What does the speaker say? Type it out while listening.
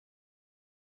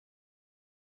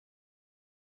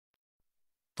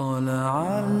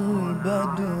طلع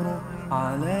البدر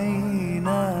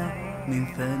علينا من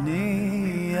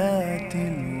ثنيات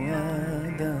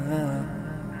الوداع،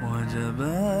 وجب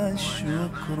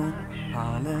الشكر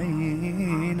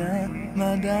علينا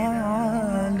ما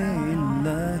دعا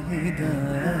لله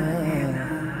داع.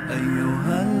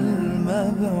 أيها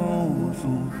المبعوث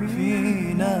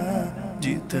فينا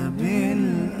جئت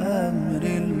بالأمر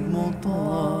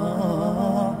المطاع،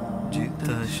 جئت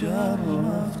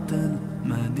شرفت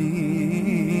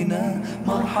المدينة،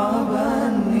 مرحبا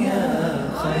يا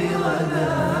خير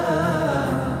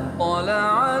داع.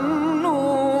 طلع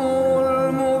النور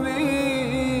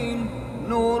المبين،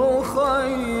 نور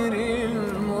خير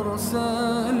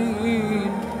المرسلين،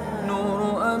 نور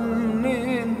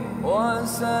أمن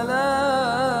وسلام،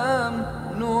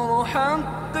 نور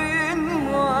حق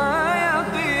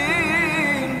ويقين،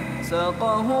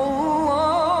 سقه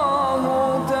الله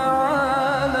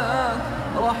تعالى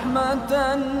رحمة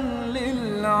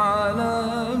للعالمين،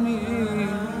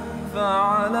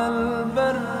 فعلى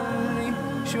البر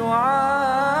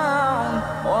شعاع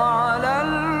وعلى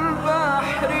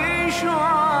البحر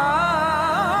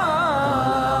شعاع.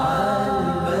 طلع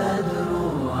البدر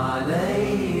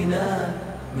علينا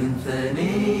من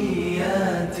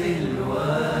ثنيات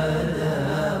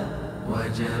الوداع،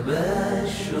 وجب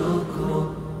الشكر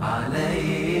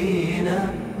علينا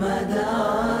ما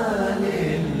دعا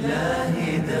لله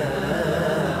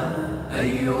داع.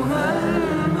 أيها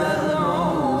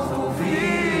المبعوث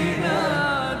فينا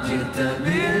جئت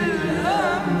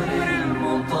بالأمر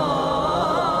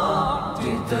المطاع،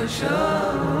 جئت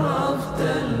شرفت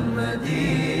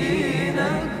المدينة،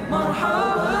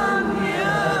 مرحبا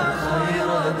يا خير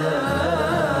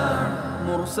داع.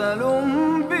 مرسل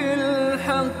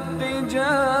بالحق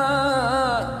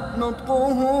جاء،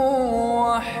 نطقه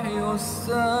وحي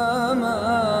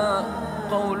السماء،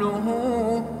 قوله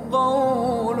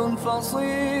قول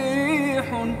فصيح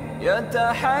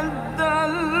يتحدى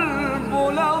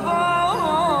البلغاء،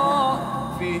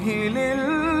 فيه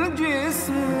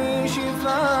للجسم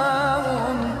شفاء،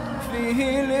 فيه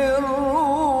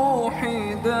للروح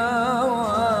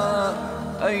دواء.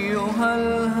 أيها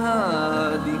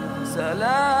الهادي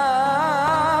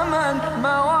سلاما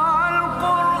مع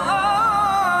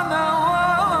القرآن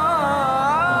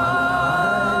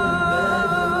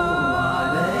البدر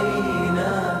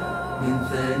علينا من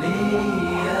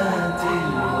ثنيات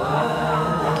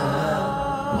الوداع،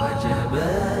 وجب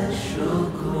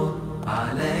الشكر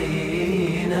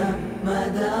علينا ما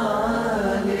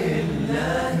دعا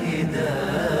لله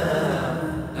داع.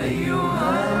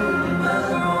 أيها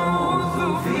المبعوث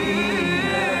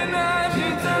فينا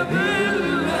جئت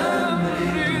بالأمر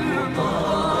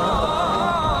المطاع،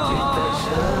 جئت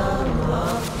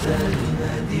شرفت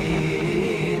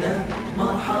المدينة،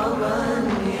 مرحبا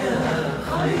يا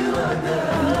خير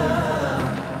داع.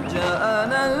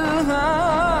 جاءنا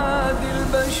الهادي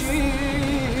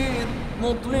البشير،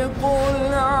 مطلق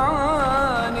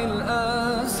العاني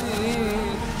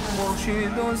الأسير،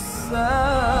 مرشد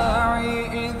الساعي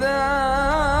إذا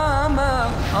ما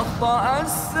أخطأ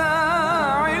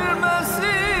الساعي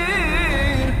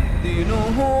المسير.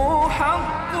 دينه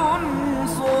حق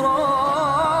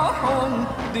صراح،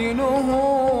 دينه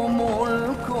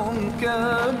ملك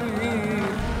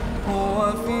كبير، هو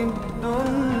في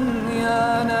الدنيا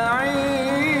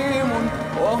نعيم،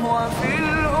 وهو في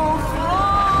الأخرى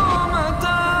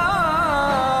متاع.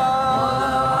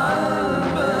 طلع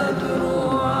البدر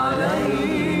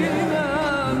علينا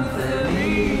من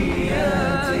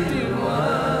ثنيات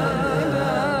الوداع،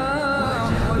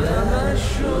 وجب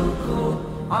الشكر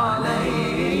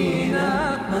علينا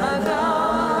ما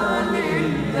دعا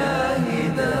لله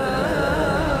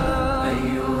داع.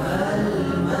 أيها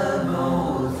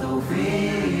المبعوث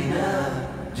فينا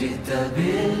جئت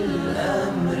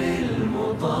بالأمر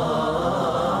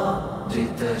المطاع،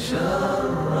 جئت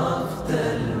شرفت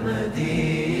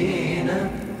المدينة،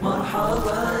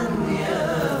 مرحبا يا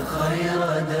خير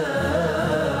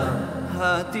داع.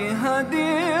 هات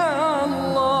هدي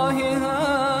الله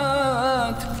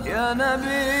هات يا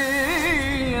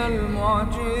نبي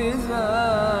المعجزات،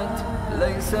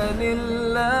 ليس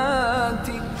للات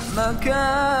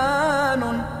مكان،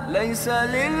 ليس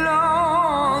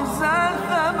للعزى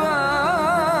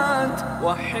ثبات.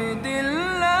 وحد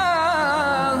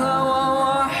الله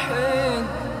ووحد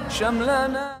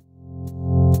شملنا.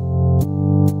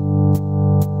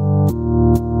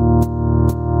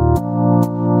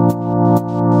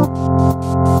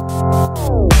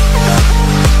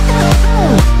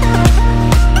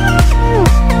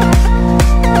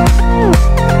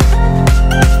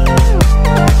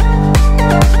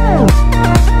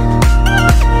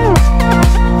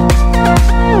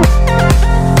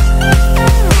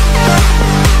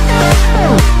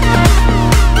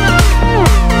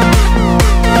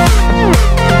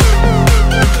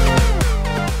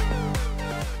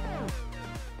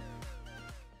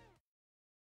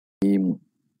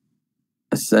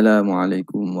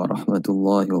 Assalamualaikum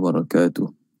warahmatullahi wabarakatuh.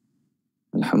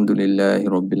 Alhamdulillahi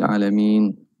rabbil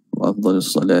alamin wa afdhalus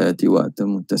salati wa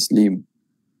atamut taslim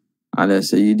ala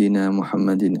sayyidina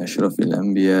Muhammadin asyrafil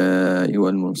anbiya'i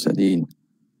wal mursalin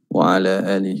wa ala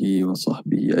alihi wa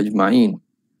sahbihi ajma'in.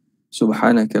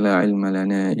 Subhanaka la ilma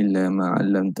lana illa ma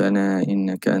 'allamtana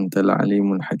innaka antal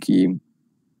alimul hakim.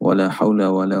 Wa la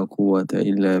hawla wa la quwwata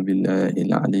illa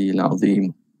billahil aliyyil azim.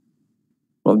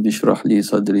 Rabbi shrah li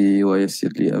sadri wa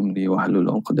yassir li amri wahlul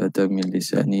 'uqdatam min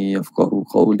lisani yafqahu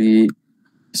qawli.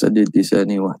 Saddid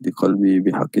lisani wahdi qalbi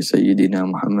bihaqqi sayyidina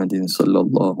Muhammadin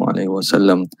sallallahu alaihi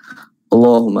wasallam.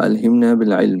 Allahumma alhimna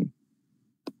bil ilm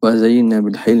wa zayyinna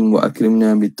bil hilm wa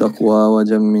akrimna bit taqwa wa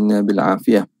jammilna bil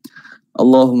afiyah.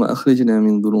 Allahumma akhrijna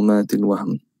min dhulumatil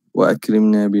wahm wa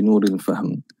akrimna bi nuril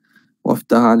fahm.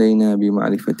 Waftah alaina bi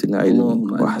ma'rifatil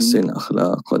ilm wa hassin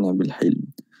akhlaqana bil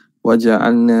hilm.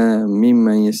 Waja'alna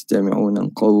mimman yastami'una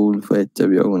al-qawl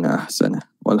fayattabi'una ahsanah.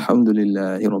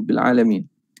 Walhamdulillahi rabbil alamin.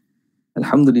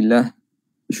 Alhamdulillah,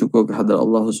 bersyukur kehadrat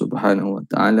Allah Subhanahu wa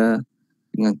taala,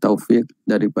 dengan taufik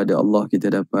daripada Allah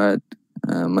kita dapat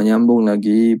menyambung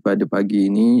lagi pada pagi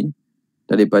ini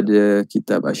daripada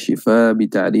kitab Syifa bi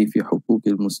ta'rifi Huquq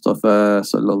al Mushtofa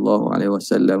sallallahu alaihi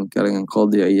wasallam karangan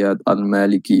Qodhi Iyadh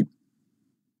al-Maliki.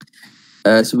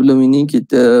 Sebelum ini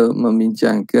kita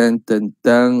membincangkan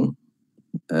tentang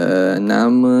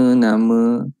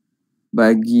nama-nama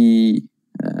bagi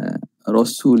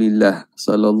Rasulullah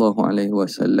sallallahu alaihi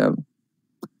wasallam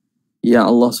yang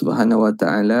Allah Subhanahu wa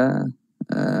taala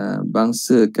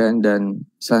bangsakan dan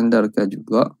sandarkan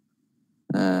juga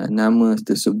nama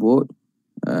tersebut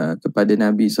kepada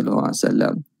Nabi sallallahu alaihi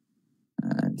wasallam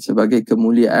sebagai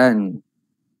kemuliaan,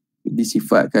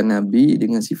 disifatkan Nabi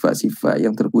dengan sifat-sifat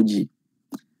yang terpuji.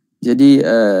 Jadi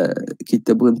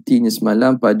kita berhentinya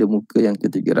semalam pada muka yang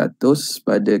ke-300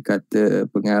 pada kata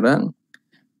pengarang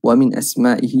wa min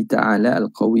asma'ihi ta'ala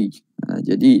al-qawi.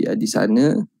 Jadi di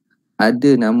sana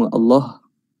ada nama Allah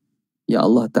yang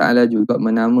Allah Ta'ala juga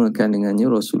menamakan dengannya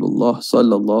Rasulullah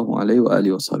sallallahu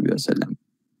alaihi wasallam.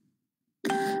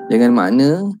 Dengan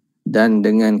makna dan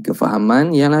dengan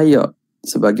kefahaman yang layak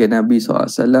sebagai Nabi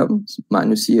SAW,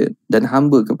 manusia dan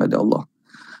hamba kepada Allah.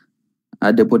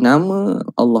 Adapun nama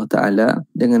Allah Ta'ala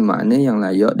dengan makna yang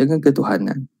layak dengan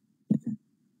ketuhanan.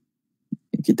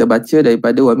 Kita baca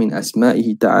daripada wa min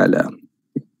asma'ihi ta'ala.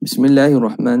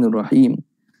 Bismillahirrahmanirrahim.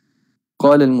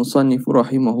 Qala al-musannif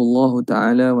rahimahullahu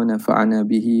ta'ala wa nafa'ana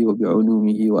bihi wa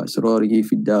bi'ulumihi wa asrarihi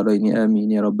fid darain amin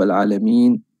ya rabbal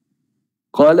alamin.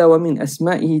 Qala wa min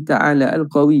asma'ihi ta'ala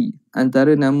al-qawi.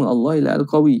 Antara nama Allah ialah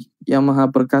al-qawi, yang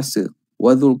maha perkasa.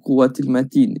 Wa dhul quwwatil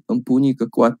matin, mempunyai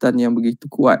kekuatan yang begitu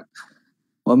kuat.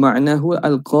 Wa ma'nahu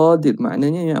al-qadir,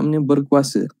 maknanya yang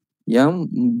berkuasa, yang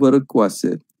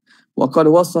berkuasa. Wa qad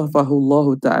wasafahu Allah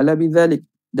Ta'ala bidzalik,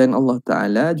 dan Allah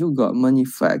Ta'ala juga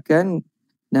menyifatkan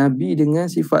Nabi dengan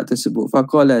sifat tersebut.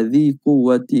 Faqala dhi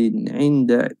quwwatin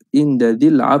inda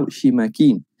dhil arshi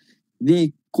makin.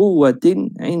 Dhi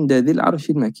quwwatin inda dhil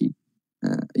arshi makin.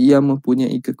 Ia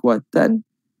mempunyai kekuatan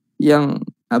yang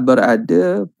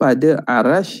berada pada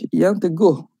arasy yang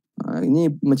teguh. Ini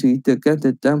menceritakan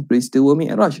tentang peristiwa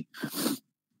Mi'raj.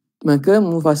 Maka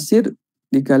mufassir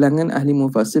di kalangan ahli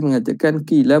mufassir mengatakan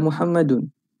qila Muhammadun,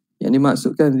 yang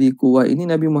dimaksudkan dhi quwwah ini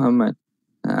Nabi Muhammad.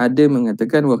 Ada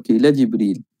mengatakan wa qila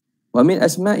Jibril. Wa min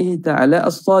asma'ihi ta'ala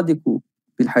as-sadiqu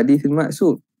fil hadits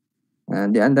al-ma'sur.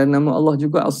 Di antara nama Allah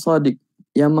juga as-sadiq,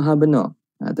 yang maha benar.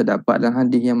 Terdapat dalam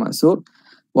hadis yang maksur.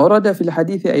 Wa warada fil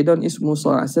hadits aidan ismu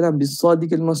sallallahu alaihi wasallam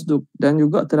bis-sadiq al-masduq, dan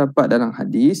juga terdapat dalam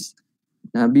hadis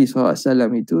Nabi SAW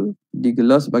itu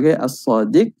digelar sebagai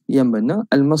as-sadiq, yang benar,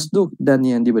 al-masduq, dan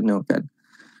yang dibenarkan.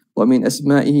 Wa min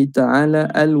asma'ihi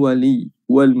ta'ala al-wali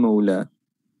wal-maula.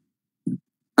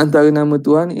 Antara nama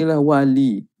Tuhan ialah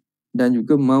wali dan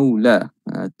juga maula,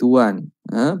 tuan,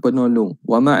 penolong.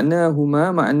 Wa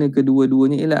ma'nahuma, makna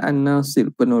kedua-duanya ialah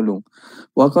an-nasir, penolong.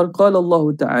 Wa qala Allah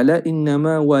Ta'ala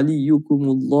innama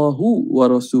waliyukumullahu wa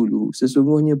rasuluhu.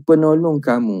 Sesungguhnya penolong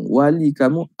kamu, wali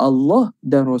kamu Allah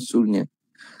dan Rasulnya.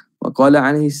 Wa qala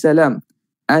alaihi salam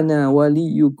ana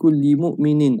waliyyu kulli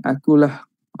mu'minin, akulah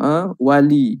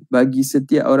wali bagi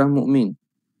setiap orang mukmin.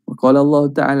 Wa qala Allah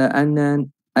Ta'ala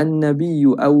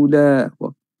an-nabiyyu awla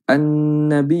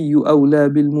an-nabiyyu awla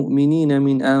bil mu'minina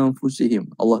min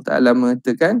anfusihim. Allah Ta'ala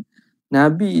mengatakan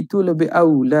Nabi itu lebih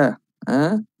awla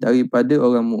daripada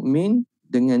orang mukmin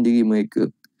dengan diri mereka.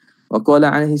 Wa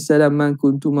qala alaihi salam man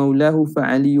kuntu maulahu fa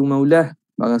aliyyu maulah.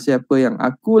 Barang siapa yang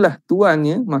akulah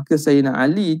tuannya, maka Sayyidina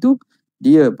Ali itu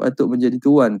dia patut menjadi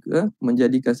tuan ke,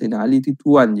 menjadikan Sayyidina Ali itu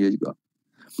tuan dia juga.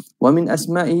 Wa min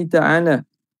asma'ihi ta'ala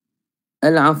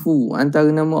Al-Afu,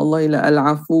 antara nama Allah ialah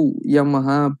Al-Afu, yang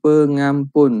Maha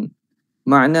Pengampun.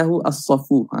 Ma'nahu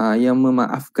as-safu, yang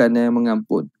memaafkan dan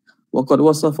mengampun. Wa qad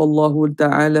wasafa Allah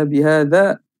Ta'ala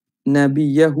bihadza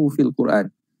nabiyahu fil Quran.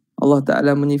 Allah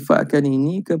Ta'ala menyifatkan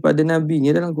ini kepada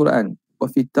nabinya dalam Quran. Wa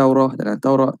fit Taurah, dalam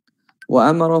Taurat. Wa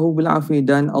amarahu bil afi,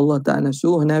 dan Allah Ta'ala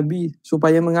suruh nabi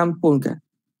supaya mengampunkan.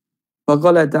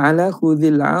 Faqala Ta'ala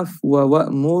khudhil afwa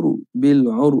wa'mur bil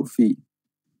urfi.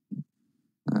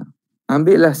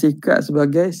 Ambillah sikap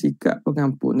sebagai sikap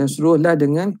pengampun dan suruhlah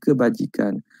dengan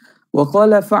kebajikan. Wa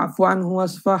qala fa'fu anhu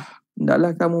wasfah,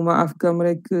 hendaklah kamu maafkan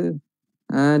mereka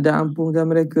dan ampunkan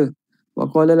mereka.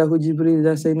 Wa qala lahu Jibril,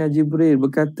 dan Sayyidina Jibril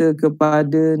berkata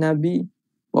kepada Nabi,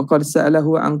 wa qad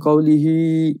sa'alahu an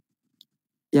qawlihi,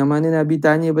 yang mana Nabi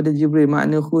tanya pada Jibril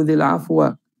makna khudhil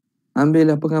afwa,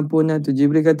 ambillah pengampunan tu.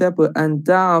 Jibril kata apa?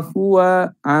 Anta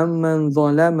afwa amman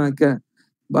zalamaka,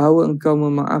 bahawa engkau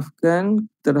memaafkan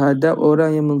terhadap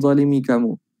orang yang menzalimi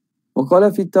kamu. Wa qala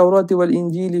fi Taurat wal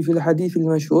Injil fil hadits al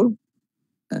masyhur,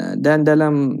 dan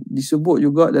dalam disebut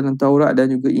juga dalam Taurat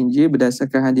dan juga Injil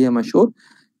berdasarkan hadis yang masyhur,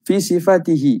 fi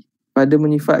sifatihi, pada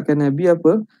menyifatkan Nabi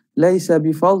apa? Laisa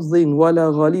bi fadhin wala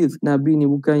ghalidh, Nabi ni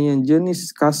bukan yang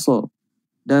jenis kasar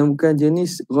dan bukan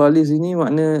jenis ghalidh, ini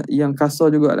makna yang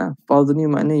kasar jugalah. Fadh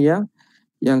ni makna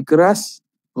yang keras,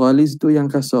 ghalidh tu yang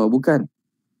kasar, bukan.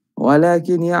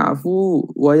 Walakin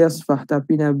ya'fu wa yasfah,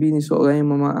 tapi Nabi ni seorang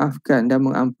yang memaafkan dan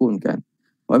mengampunkan.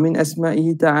 Wa min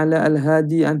asma'ihi ta'ala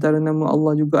al-hadi, antara nama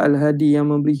Allah juga al-hadi, yang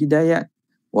memberi hidayat.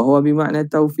 Wa huwa bimakna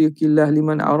taufiqillah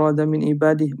liman arada min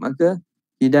ibadih, maka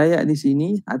hidayat di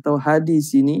sini atau hadi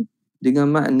sini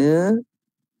dengan makna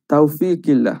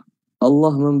taufiqillah.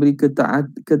 Allah memberi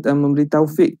memberi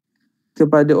taufik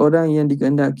kepada orang yang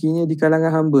dikehendakinya di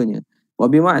kalangan hambanya. Wa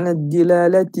bimakna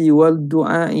dilalati wal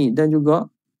du'ai, dan juga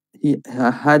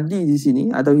hadi di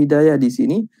sini atau hidayah di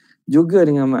sini juga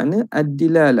dengan makna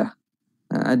ad-dilalah.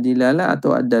 Ad-dilalah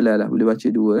atau ad-dalalah, boleh baca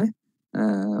dua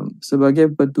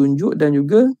sebagai petunjuk dan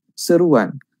juga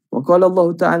seruan. Wa qala Allah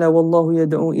Ta'ala wallahu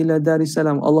yad'u ila daris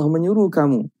salam, Allah menyuruh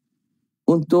kamu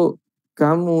untuk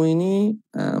kamu ini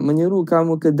menyeru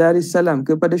kamu ke daris salam,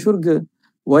 kepada syurga.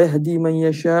 Wa yahdi man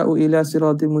yasha'u ila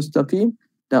siratim mustaqim,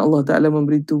 dan Allah Ta'ala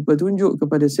memberi petunjuk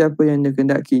kepada siapa yang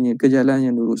dikehendakinya ke jalan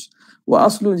yang lurus. Wa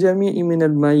aslu jami'i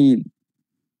minal mail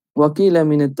wa qila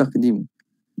minat taqdim,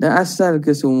 dan asal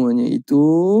kesemuanya itu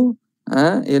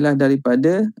ialah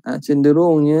daripada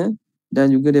cenderungnya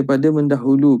dan juga daripada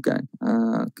mendahulukan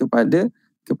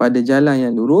kepada jalan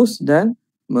yang lurus, dan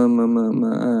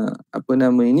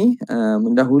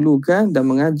mendahulukan dan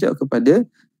mengajak kepada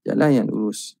jalan yang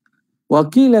lurus. Wa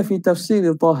qila fi tafsir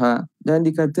Taha, dan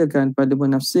dikatakan pada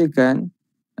menafsirkan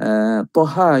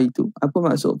Taha itu, apa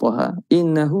maksud Taha?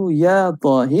 Innahu ya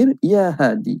tahir ya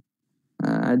hadi.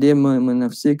 Dia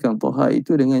menafsirkan Taha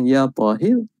itu dengan ya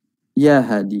tahir ya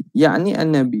hadi, yakni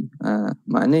an-nabi.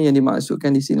 Makna yang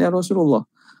dimaksudkan di sini Rasulullah.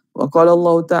 Wa qala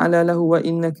Allah Ta'ala lahu wa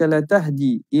innaka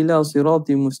latahdi ila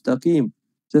siratim mustaqim,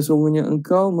 sesungguhnya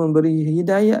engkau memberi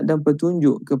hidayat dan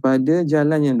petunjuk kepada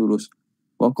jalan yang lurus.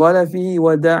 Wa qala fihi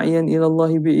wa da'iyan ila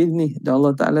Allah bi'idnih, dan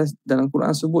Allah Ta'ala dalam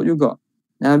Quran sebut juga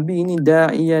Nabi ini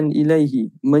da'iyan ilaihi,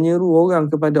 menyeru orang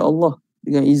kepada Allah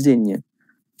dengan izinnya.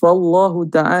 Fallahu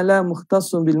Ta'ala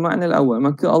mukhtassun bil ma'na al-awwal,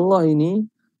 maka Allah ini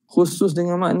khusus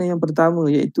dengan makna yang pertama,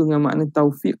 iaitu dengan makna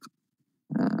taufiq.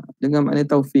 Dengan makna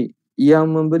taufiq, yang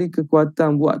memberi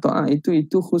kekuatan buat taat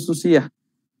itu khususiyah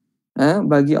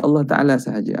bagi Allah Ta'ala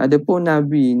sahaja. Adapun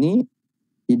Nabi ini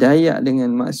hidayat,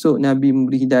 dengan maksud Nabi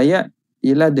memberi hidayat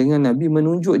ialah dengan Nabi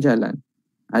menunjuk jalan.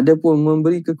 Adapun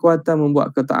memberi kekuatan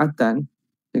membuat ketaatan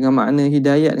dengan makna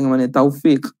hidayat, dengan makna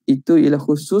taufiq, itu ialah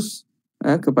khusus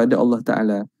kepada Allah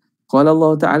Ta'ala. Qala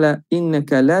Allah Ta'ala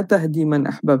innaka la tahdi man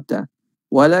ahbabta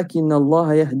walakin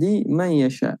Allah yahdi man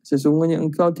yasha, sesungguhnya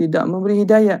engkau tidak memberi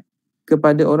hidayat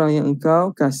kepada orang yang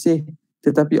engkau kasih,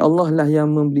 tetapi Allah lah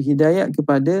yang memberi hidayat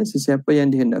kepada sesiapa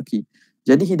yang dihendaki.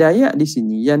 Jadi hidayat di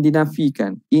sini yang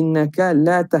dinafikan, innaka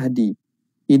la tahdi.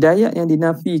 Hidayat yang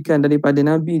dinafikan daripada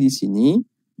Nabi di sini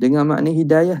dengan makna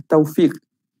hidayah taufik.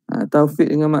 Taufik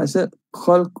dengan maksud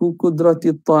khalqu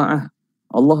qudrati ta'ah,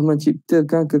 Allah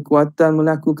menciptakan kekuatan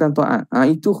melakukan taat.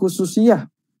 Itu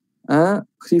khususiyah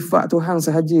sifat Tuhan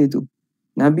sahaja itu.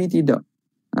 Nabi tidak.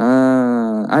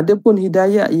 Adapun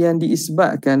hidayat yang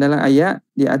diisbatkan dalam ayat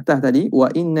di atas tadi, wa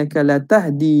innaka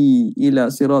latahdi ila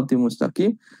siratim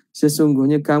mustaqim,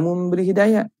 sesungguhnya kamu memberi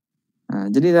hidayat.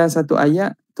 Jadi dalam satu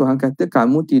ayat Tuhan kata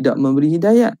kamu tidak memberi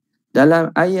hidayat,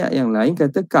 dalam ayat yang lain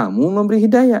kata kamu memberi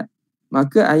hidayat.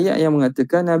 Maka ayat yang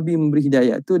mengatakan Nabi memberi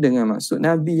hidayat tu dengan maksud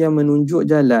Nabi yang menunjuk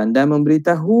jalan dan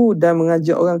memberitahu dan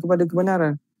mengajak orang kepada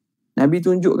kebenaran. Nabi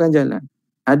tunjukkan jalan.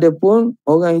 Adapun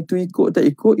orang itu ikut tak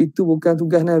ikut, itu bukan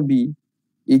tugas Nabi.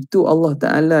 Itu Allah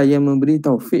Ta'ala yang memberi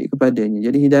taufik kepadanya.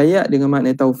 Jadi hidayat dengan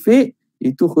makna taufik,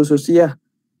 itu khususiah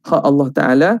hak Allah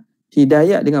Ta'ala.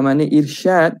 Hidayat dengan makna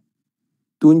irsyad,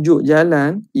 tunjuk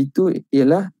jalan, itu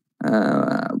ialah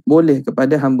boleh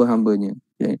kepada hamba-hambanya.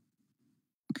 Okay.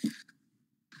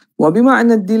 Wa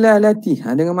bima'na dilalati,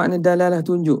 dengan makna dalalah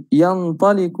tunjuk, yang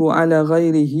taliku ala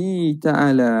ghairihi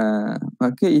ta'ala,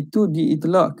 maka itu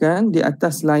diitlakkan di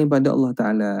atas selain pada Allah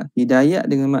Ta'ala. Hidayat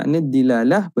dengan makna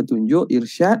dilalah, petunjuk,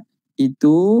 irsyad,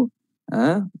 itu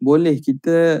boleh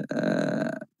kita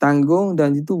tanggung,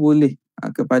 dan itu boleh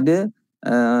kepada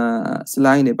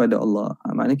selain daripada Allah.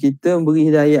 Maknanya kita beri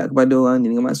hidayat kepada orang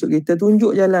ni dengan maksud kita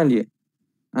tunjuk jalan dia.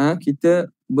 Kita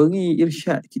beri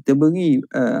irsyad, kita beri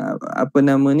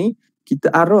kita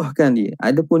arahkan dia.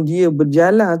 Adapun dia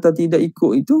berjalan atau tidak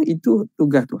ikut, itu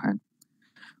tugas Tuhan.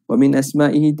 Wa min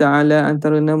asma'ihi ta'ala,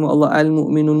 antara nama Allah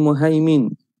Al-Mu'minul Muhaimin.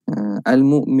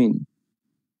 Al-Mu'min,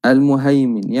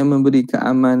 Al-Muhaimin, yang memberi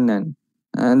keamanan.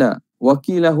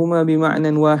 Wakilahuma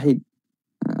bima'nan wahid.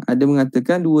 Ada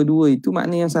mengatakan dua-dua itu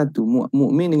makna yang satu,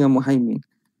 mu'min dengan muhaimin.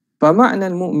 Fa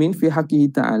ma'nal mu'min fi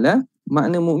haqqihi ta'ala,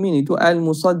 makna mukmin itu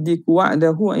al-musaddiq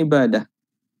wa'dahu ibadah,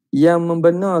 yang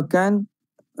membenarkan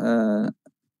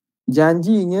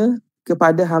janjinya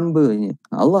kepada hambanya.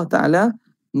 Allah Ta'ala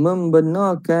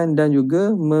membenarkan dan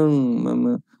juga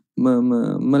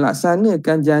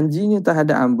melaksanakan janjinya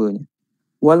terhadap hambanya.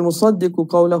 Wal musaddiqu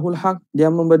qawlahul haq,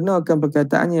 dia membenarkan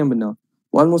perkataannya yang benar.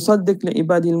 Wal musaddiq li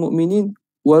ibadil mu'minin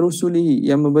wa rusulihi,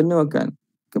 yang membenarkan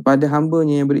kepada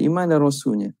hambanya yang beriman dan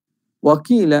rasulnya.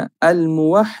 Wakila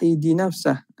al-muwahhidi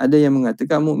nafsah, ada yang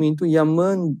mengatakan mukmin itu yang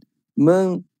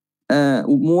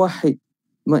muwahhid,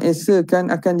 mengesakan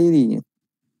akan dirinya.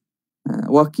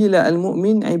 Wakila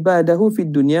al-mu'min ibadahu fid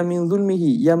dunya min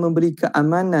zulmihi, yang memberi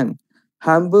keamanan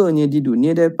hambanya di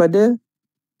dunia daripada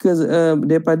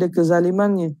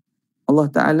kezalimannya. Allah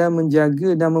Ta'ala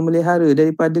menjaga dan memelihara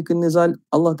daripada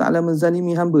Allah Ta'ala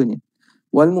menzalimi hambanya.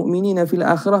 Wal mu'minina fil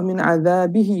akhirah min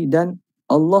azabihi, dan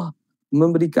Allah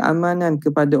memberi keamanan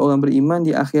kepada orang beriman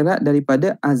di akhirat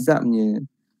daripada azabnya.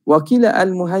 Wakila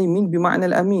al-muhaimin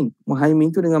bimakna al-amin.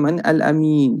 Muhaimin itu dengan makna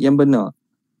al-amin, yang benar.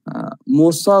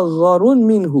 Musagharun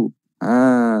minhu.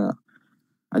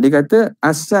 Dia kata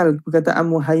asal perkataan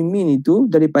muhaimin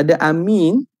itu daripada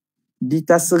amin,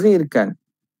 ditasghirkan.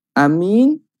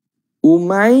 Amin,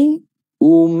 umainu.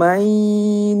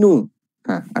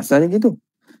 Asalnya gitu.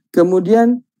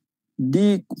 Kemudian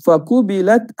di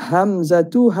fakubilat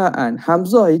hamzatu ha'an.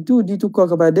 Hamzah itu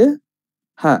ditukar kepada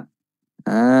ha.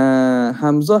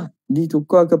 Hamzah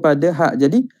ditukar kepada ha.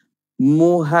 Jadi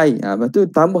muhai. Lepas tu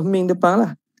tambah ming depan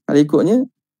lah. Kalau ikutnya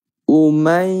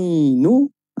umainu.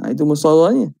 Itu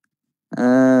musarrahnya.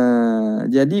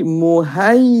 Jadi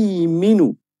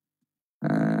muhaiminu.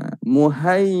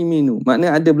 Muhaiminu.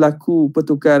 Maknanya ada berlaku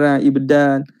pertukaran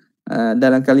ibdal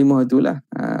dalam kalimah itulah.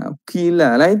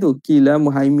 Kila lah itu. Kila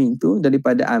muhaimin tu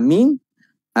daripada amin.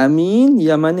 Amin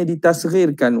yang mana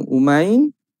ditasghirkan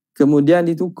umain, kemudian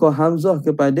ditukar hamzah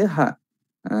kepada ha.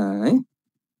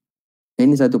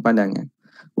 Ini satu pandangan.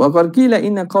 Wa qila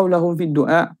inna qawlahum fi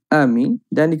du'a amin,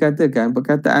 dan dikatakan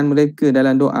perkataan mereka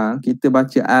dalam doa, kita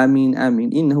baca amin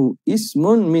amin, innahu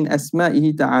ismun min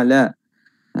asma'ihi ta'ala.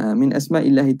 Min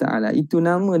asma'illahi ta'ala, itu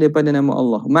nama daripada nama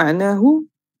Allah. Ma'nahu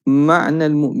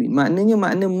ma'nal mu'min, maknanya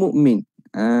makna mu'min.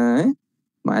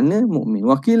 Makna mu'min.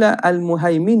 Wakila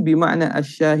al-muhaimin bimakna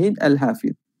asyahid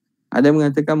al-hafid. Ada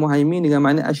mengatakan muhaimin dengan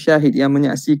makna asyahid, yang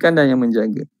menyaksikan dan yang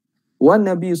menjaga. Wa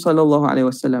Nabi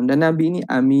SAW, dan Nabi ini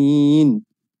amin,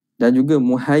 dan juga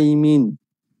muhaimin,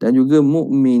 dan juga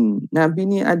mu'min. Nabi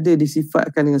ni ada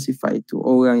disifatkan dengan sifat itu.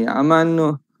 Orang yang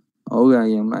amanah, orang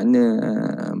yang makna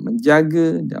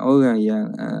menjaga, dan orang yang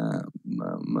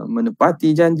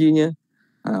menepati janjinya.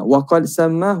 Wa qad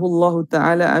sammahu Allah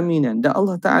Ta'ala aminan, dan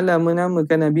Allah Ta'ala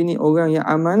menamakan Nabi ni orang yang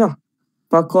amanah.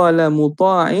 Faqala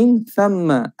muta'in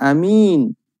thamma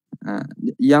amin,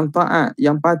 yang taat,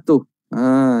 yang patuh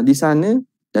di sana,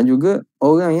 dan juga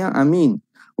orang yang amin.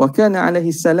 Wa kana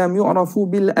alaihi salam yu'rafu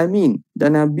bil amin,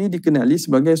 dan Nabi dikenali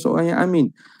sebagai seorang yang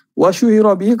amin. Wa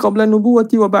syuhira bihi qabla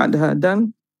nubuwati wa ba'daha, dan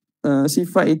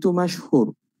sifat itu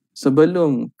masyhur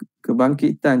sebelum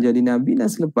kebangkitan jadi Nabi dan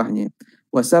selepasnya.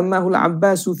 Wa sammahu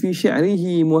al-Abbasu fi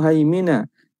syi'rihi muhaimina,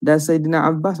 dan Sayyidina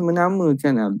Abbas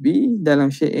menamakan Nabi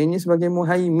dalam syairnya sebagai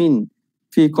muhaimin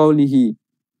fi qawlihi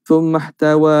thumma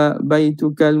ihtawa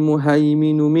baitukal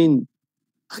muhaiminu min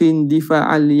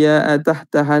khindifa'al ya'a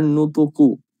tahtahan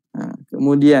nutuku.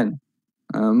 Kemudian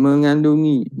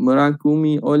mengandungi,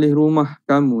 merangkumi oleh rumah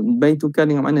kamu,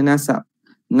 baitukan dengan makna nasab,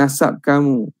 nasab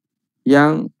kamu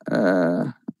yang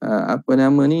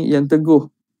yang teguh,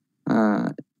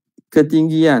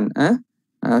 ketinggian,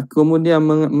 kemudian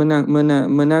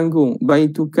menanggung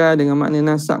baituka dengan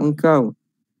makna nasab engkau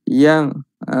yang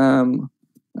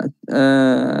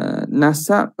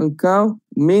nasab engkau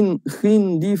min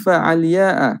khindifa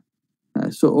aliya'a,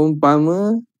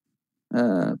 seumpama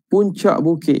puncak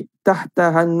bukit,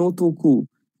 tahtahan nutuku,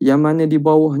 yang mana di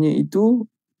bawahnya itu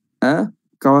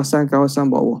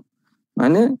kawasan-kawasan bawah.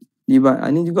 Mana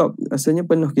ini juga rasanya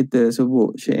penuh kita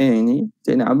sebut syair ni.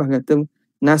 Sayyidina Abbas kata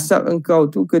nasab engkau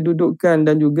tu kedudukan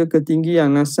dan juga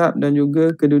ketinggian nasab dan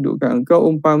juga kedudukan engkau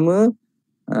umpama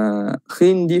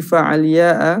khindifa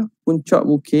aliya'a, puncak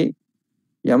bukit,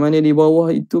 yang mana di bawah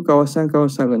itu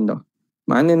kawasan-kawasan rendah.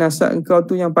 Makna nasab engkau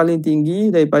tu yang paling tinggi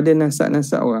daripada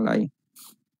nasab-nasab orang lain.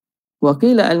 Wa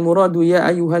qila al-muradu ya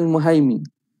ayyuhal muhaimin.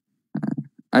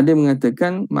 Ada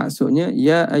mengatakan maksudnya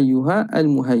ya ayyuha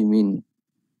al-muhaimin,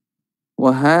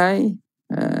 wahai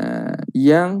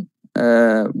yang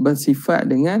bersifat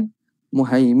dengan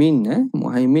muhaimin.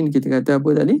 Muhaimin kita kata apa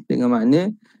tadi? Dengan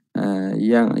makna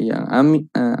yang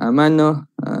amanah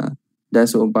dan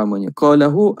seumpamanya.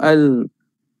 Qalahu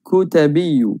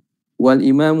al-Kutabiyyu wal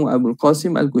imamu Abul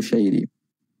Qasim al-Kushairi.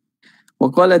 Wa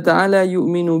qala ta'ala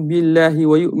yu'minu billahi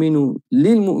wa yu'minu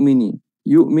lil mu'minin.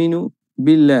 Yu'minu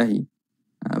billahi,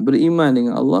 beriman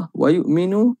dengan Allah, wa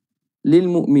yu'minu lil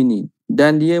mu'minin,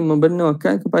 dan dia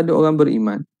membenarkan kepada orang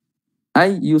beriman.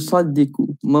 Ay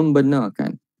yusaddiqu,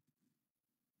 membenarkan.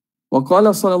 Wa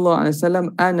qala sallallahu alaihi wasallam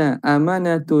ana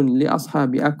amanatun li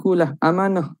ashabi, akulah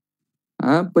amanah,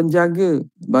 penjaga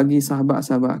bagi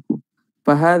sahabat-sahabat aku.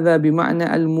 Fahadha bimakna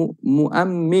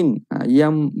al-mu'ammin,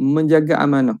 yang menjaga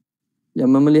amanah,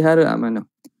 yang memelihara amanah.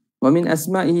 Wa min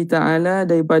asma'ihi ta'ala,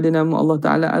 daripada nama Allah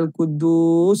Ta'ala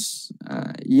al-Quddus,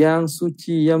 yang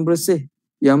suci, yang bersih,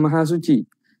 yang maha suci.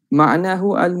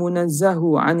 Ma'nahu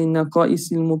al-munazzahu 'anil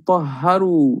naqaisil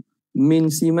mutahharu min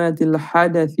simatil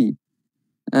hadathi.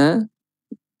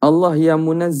 Allah yang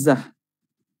munazzah,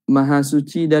 maha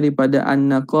suci daripada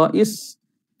an-naqais,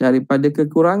 daripada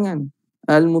kekurangan,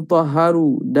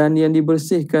 al-mutahharu, dan yang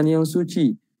dibersihkan, yang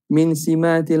suci, min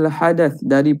simatil hadath,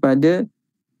 daripada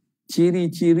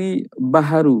ciri-ciri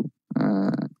baharu,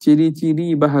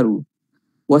 ciri-ciri baharu.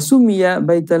 Wasumiya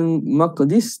Baitul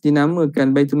Maqdis,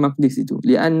 dinamakan Baitul Maqdis itu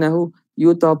li'annahu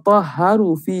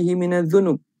yutatahharu fihi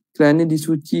minadh-dhunub, kerana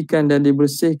disucikan dan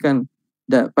dibersihkan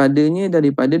padanya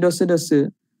daripada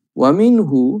dosa-dosa. Wa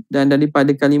minhu, dan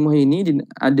daripada kalimah ini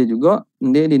ada juga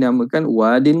dia dinamakan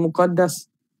Wadil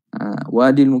Muqaddas,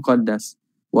 Wadil Muqaddas,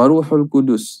 wa Ruhul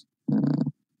Qudus,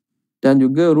 dan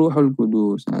juga Ruhul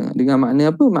Qudus, dengan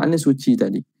makna apa? Makna suci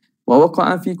tadi. Wa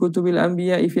waqa'a fi kutubil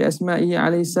anbiya'i fi asma'ihi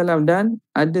alaihi salam, dan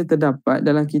ada terdapat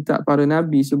dalam kitab para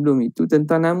nabi sebelum itu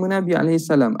tentang nama Nabi alaihi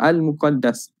salam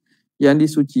al-muqaddas, yang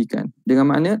disucikan, dengan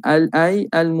makna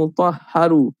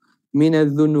al-mutahharu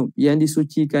minadh-dhunub, yang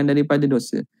disucikan daripada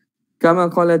dosa.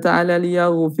 Kama qala ta'ala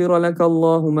liyaghfira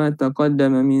lakallahu ma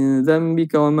taqaddama min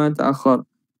dhanbika wa ma ta'akhkhar,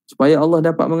 supaya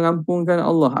Allah dapat mengampunkan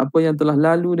Allah apa yang telah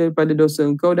lalu daripada dosa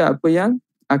engkau dan apa yang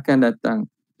akan datang.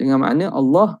 Dengan makna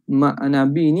Allah,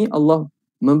 Nabi ni Allah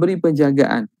memberi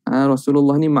penjagaan.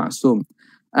 Rasulullah ni maksum.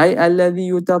 Ay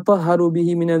alladhi yutatahharu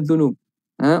bihi minadh-dhunub,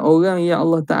 orang yang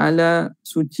Allah Ta'ala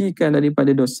sucikan daripada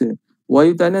dosa. Wa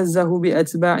yutanazzahu bi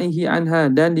atba'ihi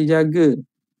anha, dan dijaga,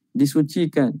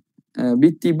 disucikan,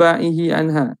 bittiba'ihi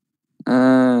anha,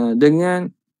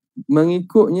 dengan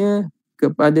mengikutnya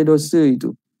kepada dosa itu.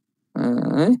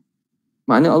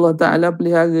 Makna Allah Ta'ala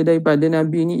pelihara daripada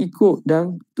Nabi ni ikut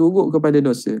dan turut kepada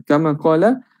dosa. Kama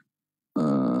qala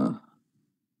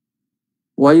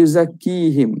wa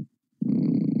yuzakkihim,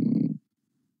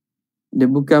 dia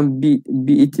bukan bi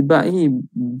itiba'i,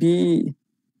 bi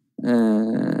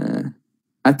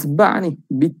atba' ni,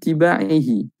 bi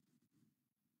itiba'ihi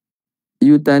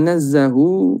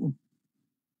yutanazzahu,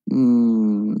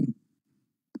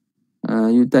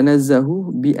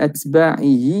 yutanazzahu bi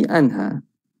atba'ihi anha.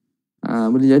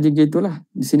 Boleh jadi gitulah.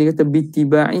 Di sini kata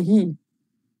bittiba'ihi.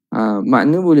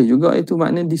 Makna boleh juga itu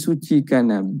makna disucikan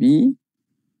Nabi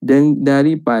dan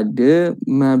daripada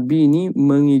Nabi ni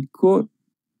mengikut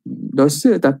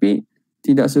dosa tapi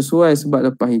tidak sesuai,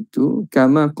 sebab lepas itu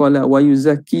kama qala wa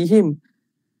yuzakkihim,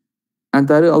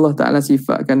 antara Allah Ta'ala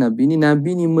sifatkan Nabi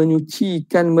ni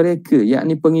menyucikan mereka,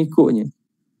 yakni pengikutnya.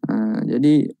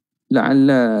 Jadi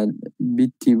la'alla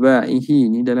bittiba'ihi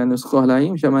ni dalam nuskhah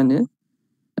lain macam mana?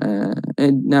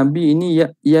 Nabi ini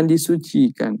yang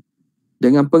disucikan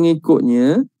dengan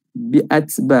pengikutnya,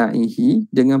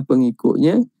 bi'atba'ihi, dengan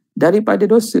pengikutnya daripada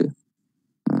dosa.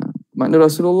 Makna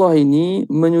Rasulullah ini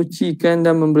menyucikan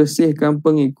dan membersihkan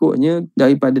pengikutnya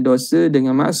daripada dosa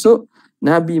dengan maksud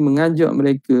Nabi mengajak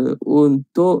mereka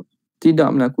untuk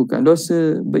tidak melakukan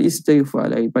dosa,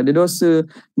 beristighfar daripada dosa,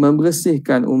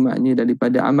 membersihkan umatnya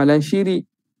daripada amalan syirik,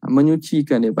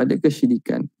 menyucikan daripada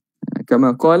kesyirikan.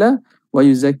 Kama qala wa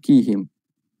yuzakkihim.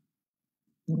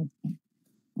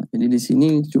 Jadi di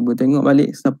sini cuba tengok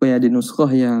balik siapa yang ada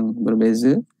nuskhah yang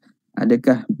berbeza.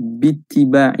 Adakah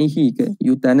bittiba'ihi ke,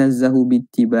 yutanazzahu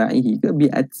bittiba'ihi ke,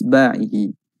 bi'atba'ihi.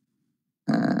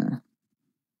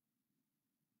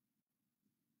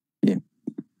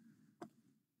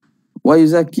 Wa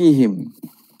yuzakkihim.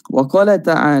 Wa qala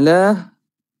ta'ala,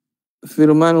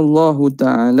 firmanullahu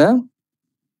ta'ala,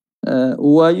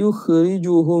 wa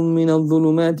yukhrijuhum minadh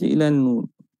dhulumati ilan nur.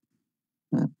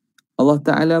 Allah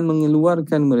Ta'ala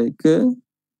mengeluarkan mereka,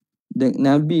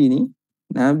 Nabi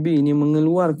ni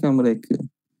mengeluarkan mereka,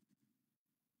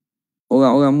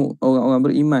 orang-orang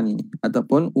beriman ini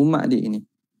ataupun umat dia ini,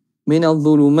 minadh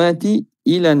dhulumati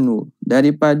ilan nur,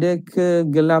 daripada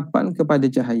kegelapan kepada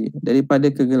cahaya, daripada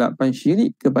kegelapan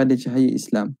syirik kepada cahaya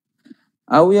Islam.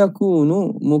 Aw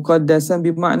yakunu muqaddasan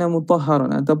bermakna mutahharan,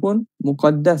 ataupun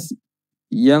muqaddas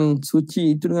yang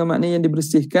suci itu dengan makna yang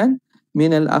dibersihkan,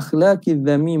 minal akhlaqidz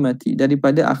dhamimati,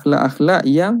 daripada akhlak-akhlak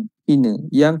yang hina,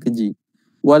 yang keji,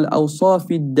 wal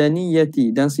awsafid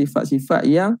daniyati, dan sifat-sifat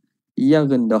yang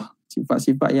rendah,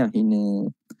 sifat-sifat yang hina.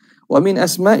 Wa min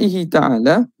asma'ihi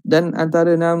ta'ala, dan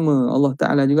antara nama Allah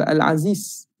Ta'ala juga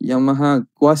Al-Aziz, yang maha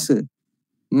kuasa.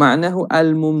 Maknahu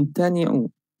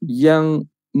al-mumtani'u, yang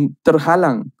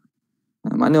terhalang.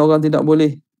 Maknanya orang tidak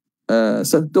boleh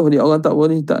sentuh dia, orang tak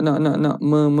boleh, tak nak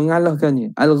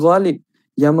mengalahkannya. Al-Ghalib,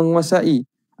 yang menguasai.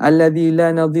 Alladzi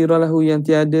la nadhira lahu, yang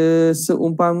tiada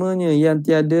seumpamanya, yang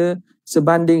tiada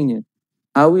sebandingnya.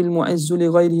 Awil mu'izzu li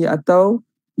ghairihi, atau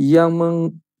yang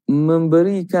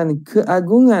memberikan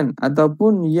keagungan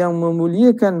ataupun yang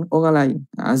memuliakan orang lain.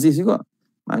 Aziz juga,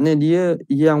 maknanya dia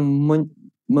yang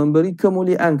memberi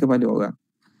kemuliaan kepada orang.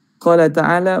 Qala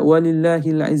ta'ala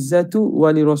walillahil izzatu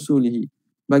wali rasulihi,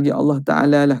 bagi Allah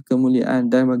Ta'ala lah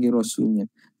kemuliaan dan bagi Rasulnya.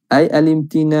 Ay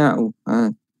alimtina'u,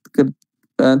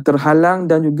 terhalang,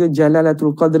 dan juga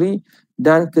jalalatul qadri,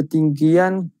 dan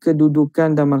ketinggian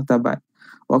kedudukan dan martabat.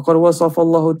 Wa qad wasafa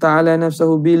Allah Ta'ala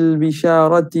nafsahu bil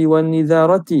bisyarati wan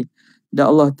nidharati, dan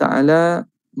Allah Ta'ala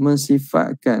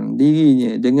mensifatkan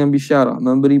dirinya dengan bisyarah,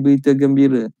 memberi berita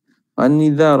gembira, wan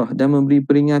nidharah, dan memberi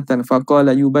peringatan.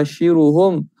 Faqala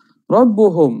yubashiruhum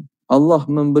rabbuhum, Allah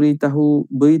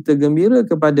memberitahu berita gembira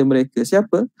kepada mereka.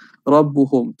 Siapa?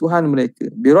 Rabbuhum, Tuhan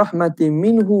mereka. Birahmatin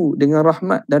minhu, dengan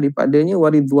rahmat daripadanya,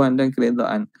 waridwan, dan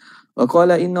keredaan. Wa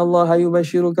qala innallaha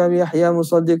yubashiruka bi Yahya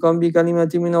musaddiqan bi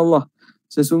kalimatin minallah,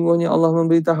 sesungguhnya Allah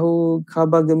memberitahu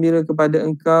khabar gembira kepada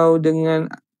engkau dengan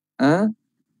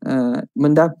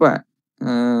mendapat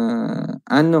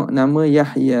anak nama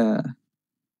Yahya.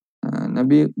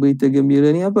 Nabi berita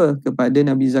gembira ni apa? Kepada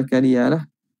Nabi Zakaria lah.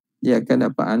 Dia akan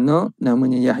dapat anak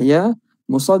namanya Yahya,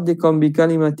 musaddiqan bi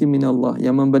kalimatin minallah,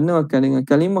 yang membenarkan dengan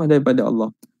kalimah daripada Allah.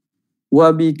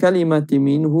 Wa bi kalimatin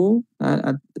minhu,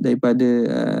 daripada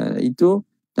itu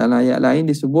dalam ayat lain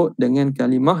disebut dengan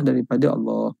kalimah daripada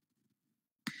Allah.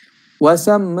 Wa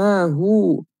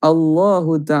sammahu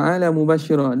Allahu Ta'ala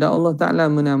mubashira, dan Allah Ta'ala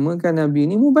menamakan Nabi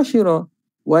ini mubashira,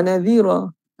 wa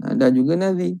nadhira, dan juga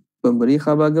nadhi, pemberi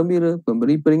khabar gembira,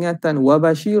 pemberi peringatan, wa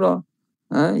bashira,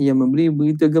 yang memberi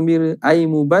berita gembira. Ay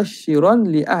mubashiran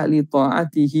li ahli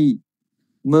ta'atihi,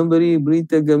 memberi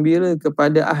berita gembira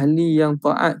kepada ahli yang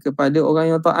taat, kepada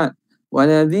orang yang taat. Wa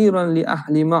nadhiran li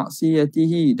ahli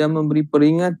ma'siyatihi, dan memberi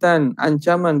peringatan,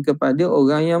 ancaman kepada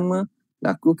orang yang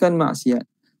melakukan maksiat.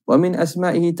 Wa min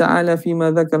asma'ihi ta'ala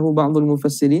fima dzakarhu ba'dul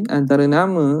mufassirin, antara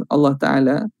nama Allah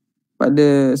Ta'ala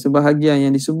pada sebahagian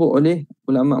yang disebut oleh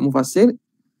ulama mufassir,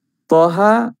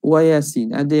 Taha wa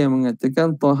Yasin. Ada yang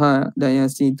mengatakan Taha dan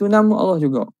Yasin itu nama Allah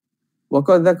juga. Wa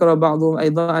qad dzakara ba'dhum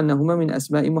aidan annahuma min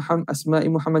asma'i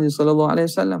Muhammad sallallahu alaihi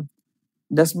wasallam.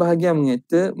 Dan sebahagian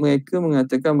mereka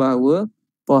mengatakan bahawa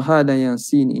Taha dan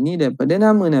Yasin ini daripada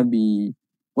nama Nabi.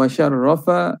 Wa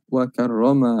syarrafa wa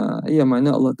karrama, yang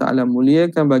mana Allah Ta'ala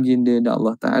muliakan baginda dan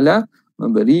Allah Ta'ala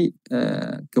memberi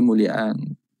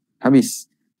kemuliaan. Habis.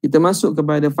 Kita masuk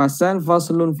kepada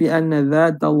faslun fi anna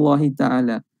dzatallahi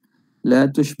ta'ala la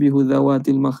tushbihu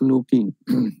dzawatil makhluqin.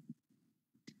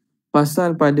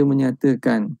 Pasal pada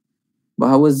menyatakan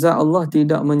bahawa zat Allah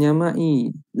tidak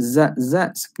menyamai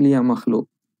zat-zat sekalian makhluk.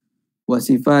 Wa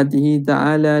sifatihi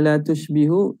ta'ala la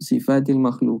tushbihu sifatil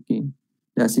makhluqin,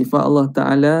 dan sifat Allah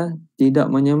Ta'ala tidak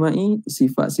menyamai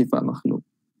sifat-sifat makhluk.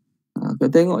 Kita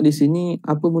tengok di sini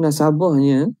apa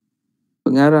munasabahnya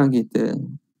pengarang kita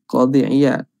Qodhi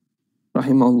Iyadh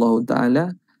rahimahullahu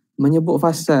ta'ala menyebut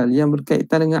fasal yang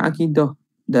berkaitan dengan akidah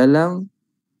dalam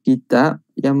kitab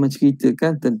yang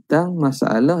menceritakan tentang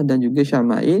masalah dan juga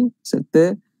syama'il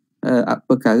serta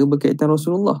perkara berkaitan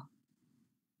Rasulullah.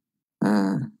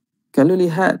 Kalau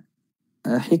lihat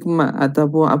hikmat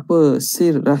ataupun apa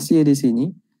sir rahsia di sini,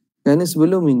 kerana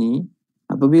sebelum ini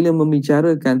apabila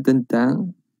membicarakan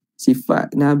tentang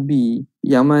sifat Nabi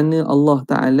yang mana Allah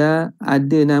Ta'ala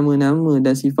ada nama-nama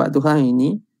dan sifat Tuhan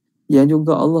ini yang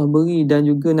juga Allah beri dan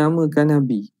juga namakan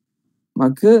Nabi,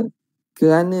 maka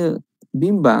kerana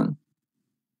bimbang,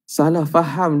 salah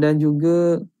faham dan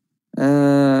juga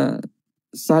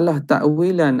salah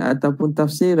takwilan ataupun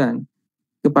tafsiran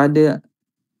kepada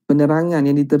penerangan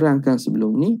yang diterangkan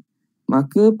sebelum ni,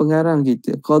 maka pengarang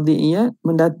kita Qodhi Iyadh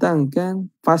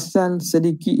mendatangkan fasal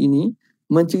sedikit ini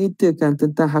menceritakan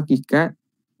tentang hakikat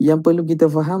yang perlu kita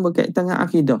faham berkaitan dengan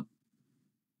akidah.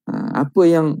 Apa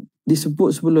yang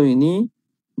disebut sebelum ini,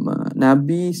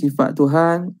 Nabi, sifat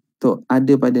Tuhan tu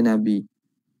ada pada Nabi.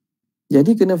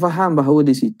 Jadi kena faham bahawa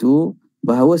di situ,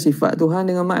 bahawa sifat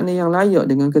Tuhan dengan makna yang layak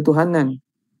dengan ketuhanan.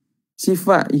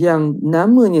 Sifat yang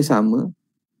namanya sama,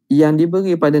 yang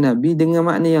diberi pada Nabi dengan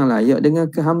makna yang layak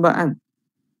dengan kehambaan.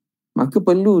 Maka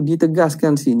perlu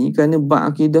ditegaskan sini kerana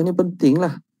bab akidah ni penting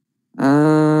lah.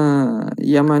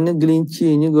 Yang mana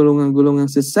gelincirnya golongan-golongan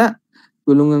sesat,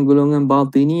 golongan-golongan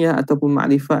batiniyah ataupun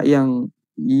makrifat yang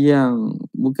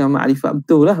bukan makrifat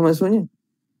betul lah maksudnya.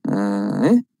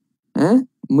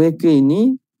 Mereka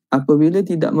ini apabila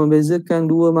tidak membezakan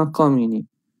dua maqam ini,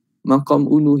 maqam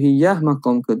uluhiyah,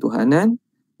 maqam ketuhanan,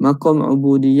 maqam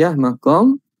ubudiyah,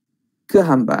 maqam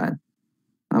kehambaan.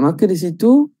 Maka di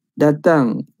situ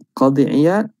datang Qodhi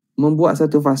Iyadh membuat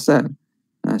satu fasal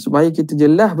supaya kita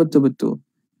jelas betul-betul.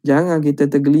 Jangan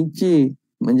kita tergelincir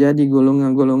menjadi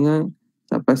golongan-golongan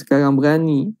sampai sekarang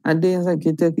berani. Ada yang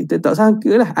kita tak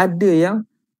sangka lah, ada yang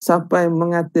sampai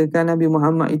mengatakan Nabi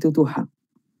Muhammad itu Tuhan.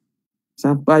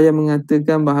 Sampai yang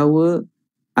mengatakan bahawa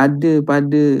ada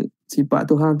pada sifat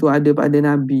Tuhan tu ada pada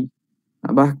Nabi.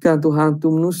 Bahkan Tuhan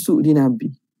tu menusuk di Nabi.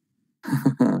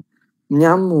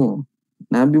 Menyamuk.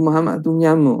 Nabi Muhammad tu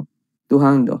menyamuk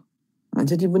Tuhan dah.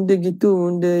 Jadi benda gitu,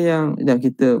 benda yang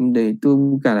benda itu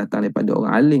bukan datang daripada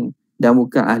orang alim dan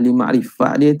bukan ahli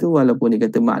makrifat dia tu, walaupun dia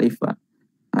kata makrifat.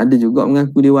 Ada juga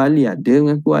mengaku dia wali, ada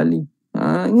mengaku wali.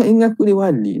 Mengaku dia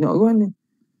wali, nak orang ni.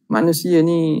 Manusia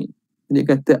ni dia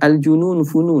kata al-junun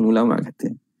funun, ulama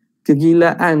kata.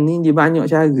 Kegilaan ni dia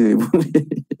banyak cara boleh.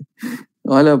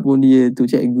 Walaupun dia tu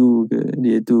cikgu ke,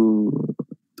 dia tu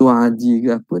tuan haji ke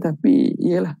apa, tapi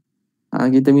iyalah.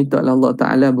 Kita minta Allah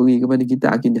Ta'ala beri kepada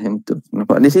kita akidah yang betul.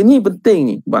 Nampak? Di sini penting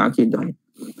ni, bab akidah ni.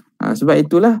 Sebab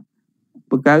itulah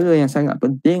perkara yang sangat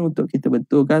penting untuk kita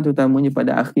betulkan, terutamanya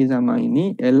pada akhir zaman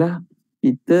ini, ialah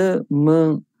kita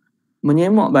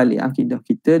menyemak balik akidah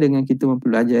kita dengan kita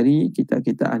mempelajari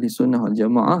kitab-kitab ahli sunnah wal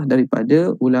jamaah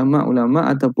daripada ulama-ulama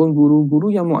ataupun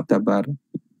guru-guru yang mu'tabar.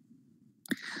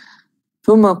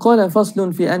 Thumma qala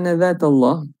faslun fi anna dhat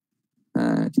Allah.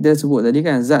 Kita sebut tadi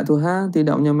kan, zat Tuhan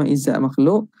tidak menyamai zat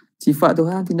makhluk, sifat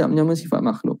Tuhan tidak menyamai sifat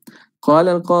makhluk.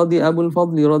 Qala al-Qadhi Abul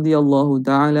Fadli radhiyallahu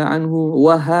ta'ala anhu,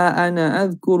 wa ha ana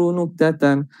adhkuru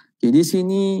nuktatan. Di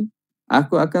sini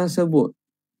aku akan sebut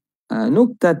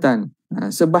nuktatan,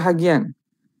 sebahagian.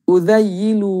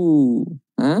 Udhayyilu,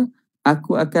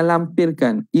 aku akan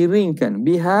lampirkan, iringkan,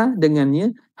 biha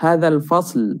dengannya, hadzal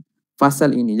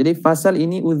fasal ini. Jadi fasal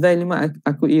ini udhayil,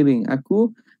 aku iring,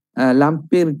 aku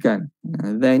lampirkan.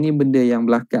 Ini benda yang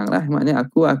belakang lah. Maknanya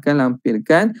aku akan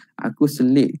lampirkan, aku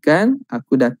selitkan,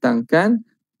 aku datangkan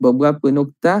beberapa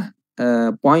noktah,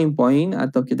 poin-poin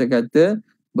atau kita kata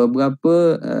beberapa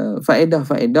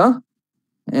faedah-faedah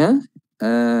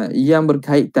yang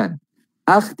berkaitan.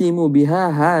 Akhtimu biha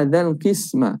hadzal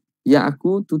qisma, yang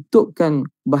aku tutupkan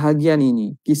bahagian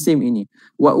ini, kisim ini.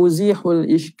 Wa uzihul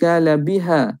iskala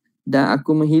biha, dan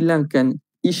aku menghilangkan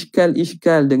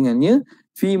iskal-iskal dengannya.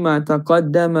 Fima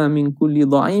taqaddama min kulli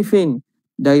dha'ifin,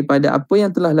 daripada apa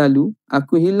yang telah lalu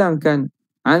aku hilangkan.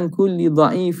 An kulli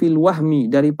dha'ifil wahmi,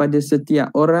 daripada setiap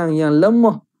orang yang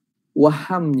lemah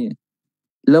wahamnya,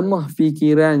 lemah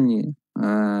fikirannya.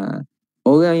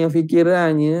 Orang yang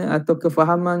fikirannya atau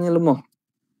kefahamannya lemah.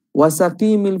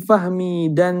 Wasaqimil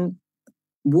fahmi, dan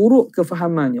buruk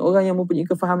kefahamannya. Orang yang mempunyai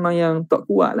kefahaman yang tak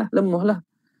kuat lah, lemah lah.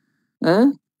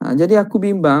 Jadi aku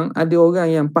bimbang ada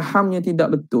orang yang fahamnya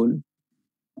tidak betul,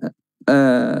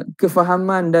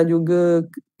 kefahaman dan juga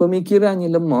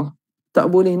pemikirannya lemah, tak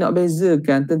boleh nak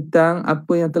bezakan tentang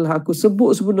apa yang telah aku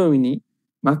sebut sebelum ini.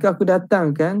 Maka aku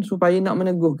datangkan supaya nak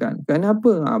meneguhkan.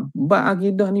 Kenapa? Bab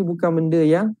akidah ni bukan benda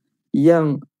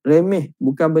yang remeh,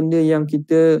 bukan benda yang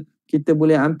kita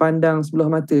boleh pandang sebelah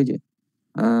mata je.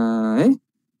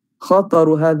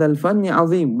 khataru hadzal fanni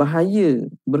azim. Bahaya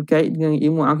berkait dengan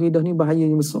ilmu akidah ni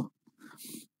bahayanya besar.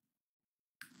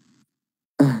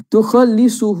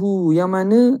 Tukhallisuhu, yang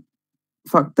mana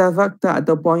fakta-fakta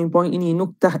atau poin-poin ini,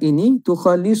 nuktah ini,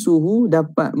 tukhallisuhu,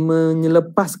 dapat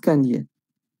menyelepaskan dia,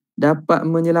 dapat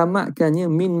menyelamatkannya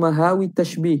min mahawi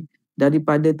tashbih,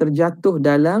 daripada terjatuh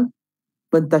dalam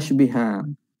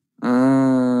pentashbihan.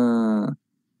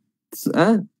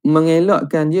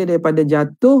 Mengelakkan dia daripada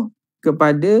jatuh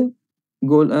kepada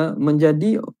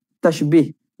menjadi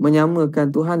tashbih,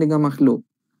 menyamakan Tuhan dengan makhluk.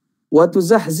 Wa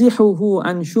tuzahzihuhu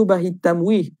an syubahi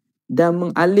tamwih, dan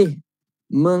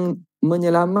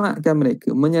menyelamatkan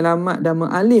mereka, menyelamat dan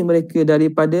mengalih mereka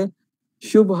daripada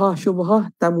syubhah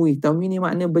tamwih. Tamwih ni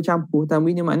makna bercampur,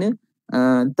 tamwih ni makna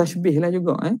tashbih lah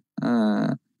juga.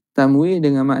 Tamwih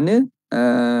dengan makna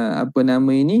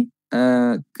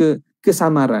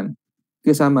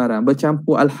kesamaran,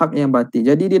 bercampur al-haq yang batil.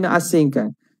 Jadi dia nak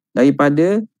asingkan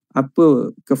daripada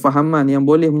apa kefahaman yang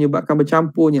boleh menyebabkan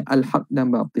bercampurnya al-haq dan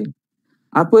batil.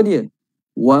 Apa dia?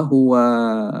 Wa huwa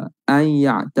an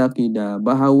ya'taqida,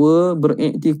 bahawa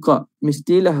beriktikad,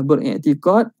 mestilah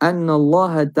beriktikad anna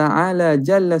Allah Ta'ala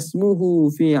jalla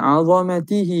ismuhu fi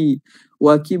 'azamatihi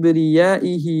wa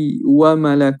kibriyaihi wa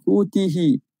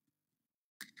malakutihi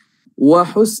wa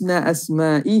husna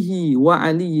asma'ihi wa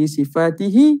 'aliyyi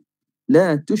sifatihi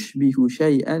la tushbihu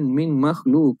syai'an min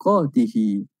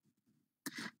makhluqatihi.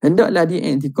 Hendaklah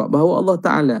diiktikad bahawa Allah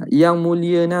Ta'ala yang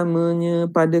mulia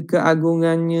namanya, pada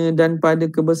keagungannya dan pada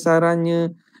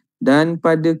kebesarannya dan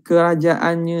pada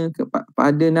kerajaannya,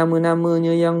 pada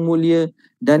nama-namanya yang mulia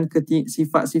dan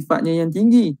sifat-sifatnya yang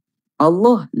tinggi.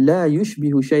 Allah la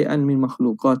yushbihu syai'an min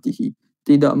makhluqatihi,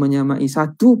 tidak menyamai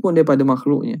satu pun daripada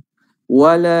makhluknya.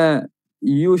 Wala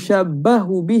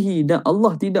yushabbahu bihi, dan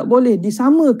Allah tidak boleh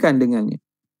disamakan dengannya.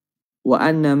 Wa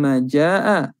annama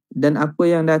jaa, dan apa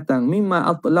yang datang,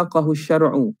 mimma atlaqahu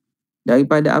syar'u,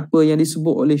 daripada apa yang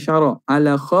disebut oleh syarak,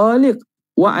 ala khaliq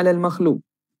wa ala al-makhluk,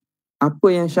 apa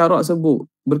yang syarak sebut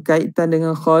berkaitan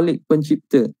dengan khaliq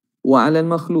pencipta, wa ala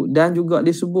al-makhluk, dan juga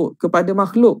disebut kepada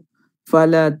makhluk,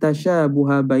 fala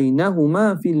tashabuha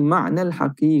bainahuma fil ma'na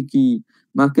al-haqiqi,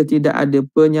 maka tidak ada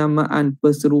penyamaan,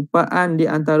 perserupaan di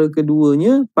antara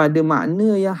keduanya pada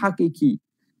makna yang hakiki.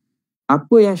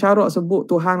 Apa yang syarak sebut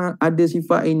Tuhan ada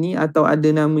sifat ini atau ada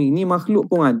nama ini, makhluk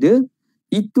pun ada,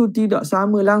 itu tidak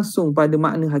sama langsung pada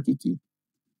makna hakiki.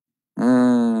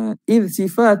 Idh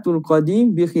sifatul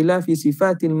qadim bi khilafi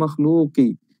sifatil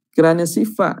makhluqi, kerana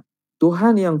sifat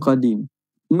Tuhan yang qadim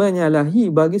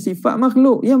menyalahi bagi sifat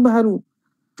makhluk yang baru.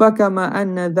 Fakama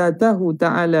anna dhatahu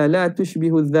ta'ala la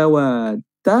tushbihu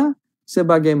dhawata,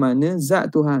 sebagaimana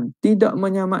zat Tuhan tidak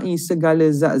menyamai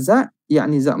segala zat-zat,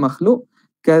 yakni zat makhluk,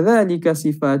 kadzalika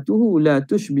sifatuhu la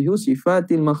tushbihu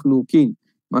sifatil makhluqin,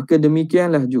 maka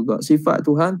demikianlah juga sifat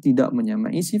Tuhan tidak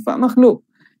menyamai sifat makhluk.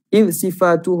 Idh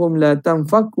sifatuhum la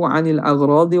tanfaku 'anil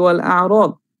aghradi wal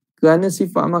a'rad, kerana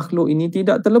sifat makhluk ini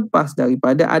tidak terlepas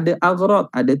daripada ada aghrad,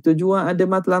 ada tujuan, ada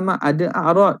matlamat, ada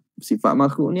a'rad. Sifat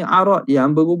makhluk ni a'rad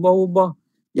yang berubah-ubah,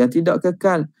 yang tidak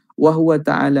kekal. Wa huwa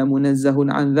ta'ala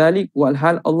munazzahun an dhalik,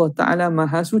 walhal Allah Ta'ala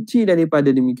maha suci daripada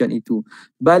demikian itu.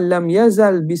 Bal lam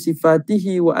yazal bi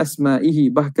sifatihi wa asma'ihi,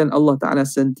 bahkan Allah Ta'ala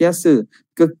sentiasa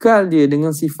kekal dia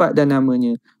dengan sifat dan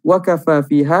namanya. Wa kafa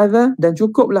fi hadha, dan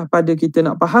cukuplah pada kita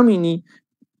nak faham ini,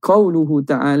 qauluhu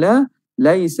Ta'ala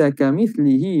laisa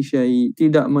kamithlihi syai',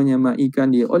 tidak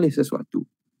menyamaikan dia oleh sesuatu.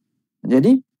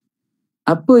 Jadi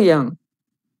apa yang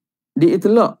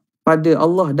diitlaq pada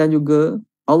Allah dan juga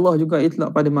Allah juga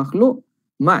itlaq pada makhluk,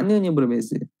 maknanya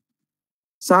berbeza.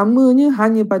 Samanya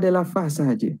hanya pada lafaz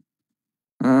sahaja.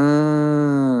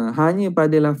 Hanya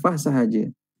pada lafaz sahaja.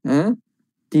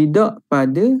 Tidak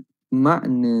pada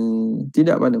makna.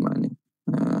 Tidak pada makna.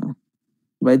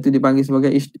 Sebab itu dipanggil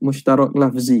sebagai mushtarak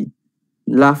lafzi.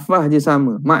 Lafaz je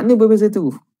sama, makna berbeza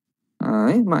terus.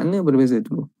 Makna berbeza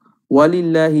terus.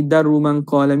 Walillahi darru man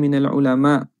qala minal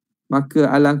ulama, maka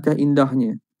alangkah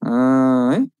indahnya.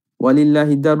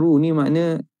 Walillahi darru ni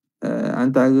makna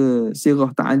antara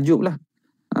sirah ta'ajub lah.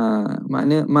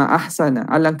 Makna ma'ahsana,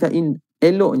 alangkah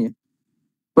eloknya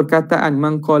perkataan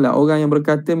man qala, orang yang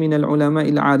berkata minal ulama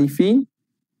il arifin,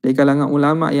 dari kalangan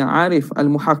ulama yang arif,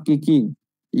 al-muhaqqiqin,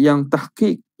 yang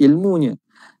tahqiq ilmunya.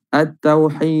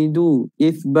 At-tauhidu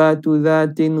ithbatu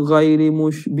dhatin ghairi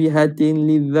mushbihatin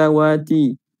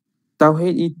lidzawati,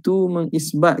 tauhid itu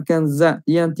mengisbatkan zat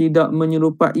yang tidak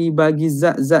menyerupai bagi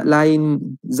zat-zat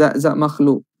lain, zat-zat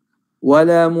makhluk.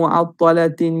 Wala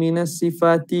mu'attalatin minas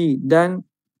sifati, dan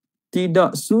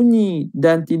tidak sunyi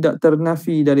dan tidak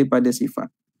ternafi daripada sifat.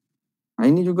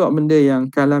 Ini juga benda yang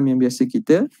kalam yang biasa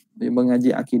kita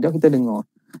mengaji akidah kita dengar.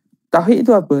 Tauhid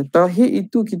itu apa? Tauhid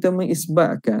itu kita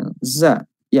mengisbatkan zat,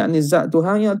 yakni zat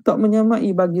Tuhan yang tak menyamai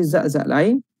bagi zat-zat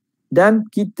lain, dan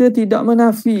kita tidak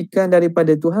menafikan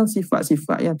daripada Tuhan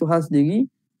sifat-sifat yang Tuhan sendiri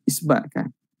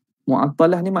isbatkan.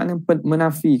 Mu'attalah ni makna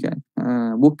menafikan.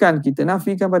 Bukan kita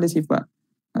nafikan pada sifat.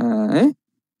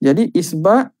 Jadi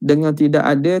isbat dengan tidak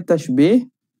ada tashbih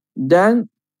dan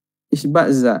isbat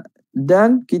zat,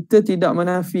 dan kita tidak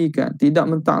menafikan, tidak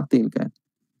mentaktilkan.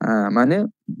 Mana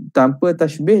tanpa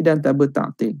tashbih dan tanpa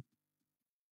ta'til.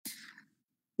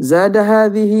 Zada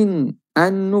hadhihin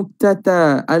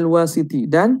an-nuktata al-wasiti,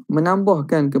 dan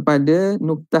menambahkan kepada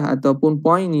nuktah ataupun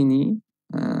poin ini,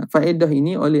 faedah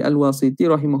ini oleh al-wasiti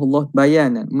rahimahullah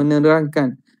bayanan,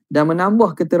 menerangkan dan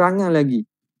menambah keterangan lagi.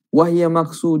 Wahya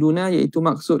maksuduna, iaitu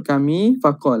maksud kami.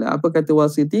 Faqala, apa kata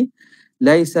wasiti?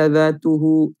 Laisa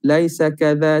dhatuhu laisa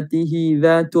kadhatihi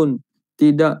dhatun,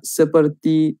 tidak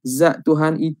seperti zat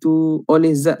Tuhan itu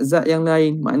oleh zat-zat yang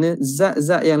lain. Makna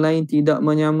zat-zat yang lain tidak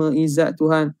menyamai zat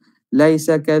Tuhan.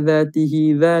 Laisa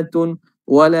kadhatihi dhatun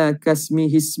wala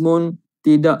kasmihi ismun,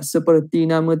 tidak seperti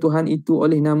nama Tuhan itu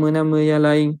oleh nama-nama yang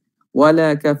lain.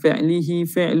 Wala ka fi'lihi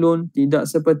fi'lun, tidak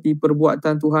seperti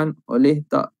perbuatan Tuhan oleh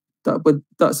tak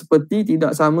seperti,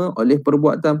 tidak sama oleh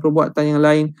perbuatan-perbuatan yang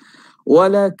lain.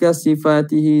 Wala ka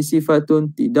sifatihi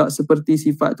sifatun, tidak seperti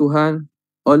sifat Tuhan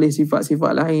oleh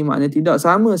sifat-sifat lain. Maknanya tidak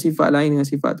sama sifat lain dengan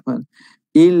sifat Tuhan.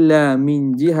 Illa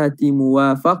min jihati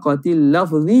muwafaqatil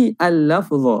lafzi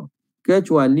al-lafza,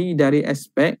 kecuali dari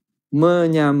aspek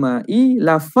menyamai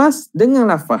lafaz dengan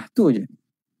lafaz tu je.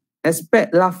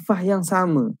 Aspek lafaz yang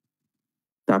sama,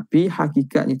 tapi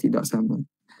hakikatnya tidak sama.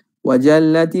 Wa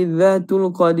jallati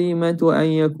dhatul qadimatu an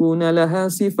yakuna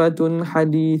laha sifatun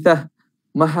hadithah,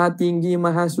 maha tinggi,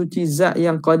 maha suci zat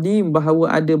yang qadim, bahawa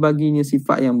ada baginya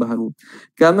sifat yang baru.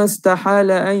 Kama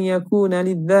istahala an yakuna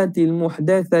lidzatil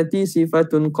muhdatsati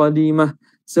sifatun qadimah,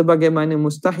 sebagaimana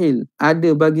mustahil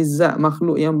ada bagi zat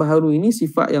makhluk yang baru ini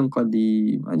sifat yang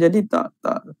qadim. Jadi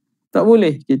tak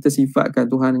boleh kita sifatkan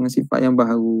Tuhan dengan sifat yang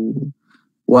baru.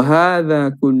 Wa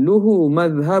hadza kulluhu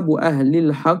madhhabu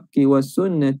ahli al-haqqi was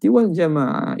sunnati wal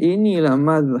jamaah. Inilah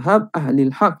mazhab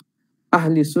ahli al-haq,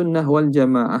 ahli sunnah wal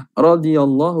jamaah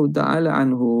radhiyallahu ta'ala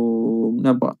anhum.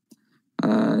 Nampak?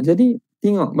 Jadi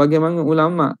tengok bagaimana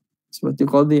ulama seperti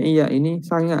Qodhi Iyadh ini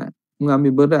sangat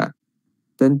mengambil berat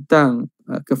tentang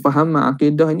kefahaman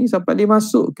akidah ini, sampai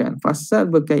dimasukkan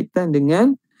fasal berkaitan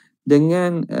dengan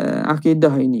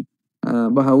akidah ini,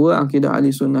 bahawa akidah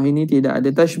ahli sunnah ini tidak ada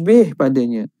tashbih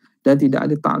padanya dan tidak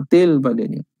ada ta'til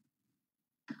padanya.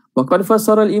 Waqad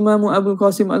fassara al-Imam Abul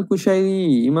Qasim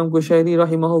al-Qushairi, Imam Qushairi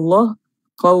rahimahullah,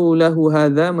 qawlahu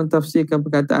hadha, mentafsirkan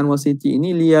perkataan wasiti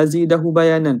ini, liyazidahu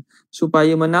bayanan,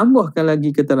 supaya menambahkan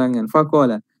lagi keterangan.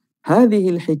 Faqala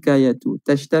hadhil hikayatu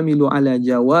tashtamilu ala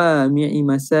jawami'i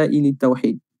masaili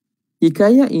tauhid.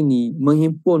 Hikayat ini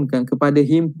menghimpunkan kepada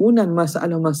himpunan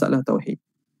masalah-masalah tauhid.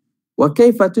 Wa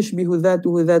kaifa tushbihu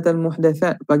dhatuhu dhatal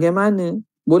muhdatsat, bagaimana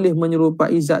boleh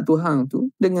menyerupai zat Tuhan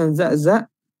tu dengan zat-zat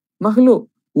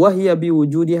makhluk. Wahya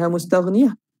biwujudiha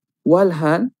mustaghniyah,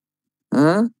 walhal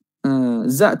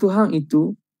zat Tuhan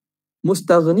itu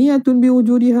mustaghniyatun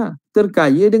biwujudiha,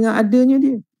 terkaya dengan adanya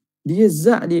dia.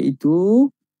 Zat dia itu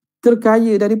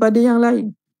terkaya daripada yang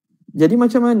lain. Jadi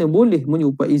macam mana boleh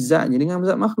menyerupai zatnya dengan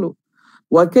zat makhluk?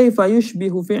 Wa kaifa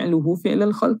yushbihu fi'luhu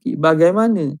fi'lal khalqi,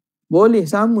 bagaimana boleh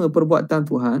sama perbuatan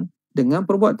Tuhan dengan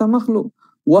perbuatan makhluk?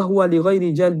 Wa huwa li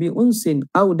ghairi jalbi unsin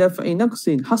aw daf'i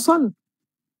naqsin hasal,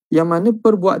 yang mana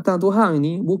perbuatan Tuhan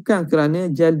ni bukan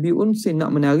kerana jalbi unsin,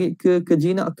 nak menarik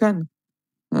kejinakan,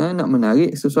 nak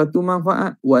menarik sesuatu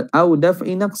manfaat, wa au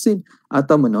daf'i naqsin,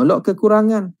 atau menolak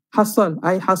kekurangan. Hasal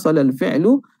ai hasal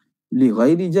al-fi'lu li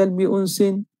ghairi jalbi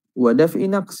unsin wa daf'i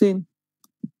naqsin.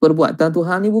 Perbuatan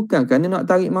Tuhan ni bukan kerana nak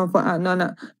tarik manfaat,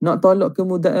 nak tolak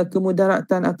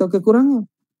kemudaratan atau kekurangan.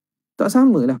 Tak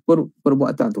samalah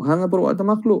perbuatan Tuhan dengan perbuatan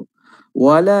makhluk.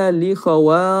 Wala li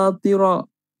khawatira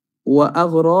wa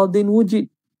aghradin wujud,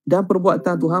 dan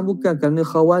perbuatan Tuhan bukan kerana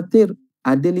khawatir,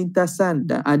 ada lintasan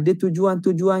dan ada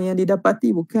tujuan-tujuan yang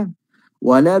didapati, bukan.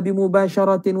 Wala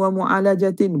bimubasharatin wa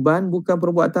mu'alajatin, ban bukan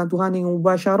perbuatan Tuhan yang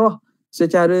mubasyarah,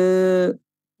 secara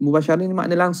mubasyarah ni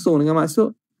makna langsung, dengan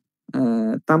maksud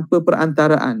tanpa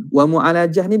perantaraan. Wa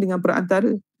mu'alajah ni dengan perantara.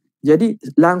 Jadi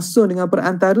langsung dengan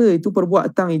perantara itu,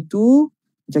 perbuatan itu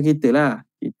macam kita lah,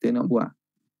 kita nak buat.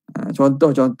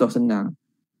 Contoh senang.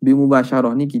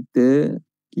 Bimubasyarah ni kita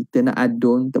nak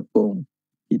adun tepung,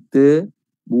 kita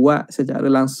buat secara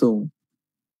langsung,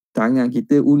 tangan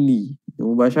kita uli,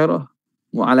 mubasyarah.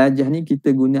 Mu'alajah ni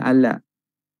kita guna alat,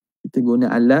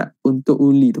 untuk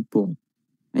uli tepung.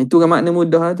 Itu kan makna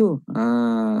mudah tu,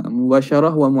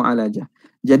 mubasyarah wa mu'alajah.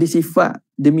 Jadi sifat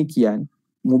demikian,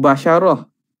 mubasyarah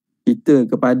kita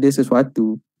kepada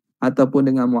sesuatu ataupun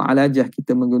dengan mu'alajah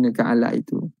kita menggunakan alat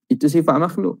itu sifat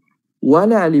makhluk.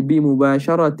 Wala li bi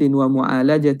mubasyaratin wa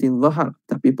mu'alajatin zahar.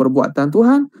 Tapi perbuatan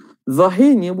Tuhan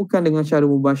zahirnya bukan dengan cara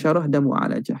mubasyarah dan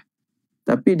mu'alajah,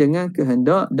 tapi dengan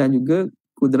kehendak dan juga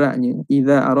kudratnya.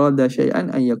 Idza arada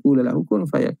syai'an an yaqula lahu kun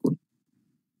fayakun.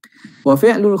 Wa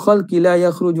fi'lul khalqi la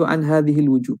yakhruju an hadhihi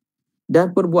alwujuh.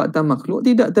 Dan perbuatan makhluk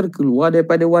tidak terkeluar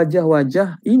daripada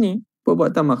wajah-wajah ini.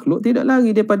 Perbuatan makhluk tidak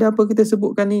lari daripada apa kita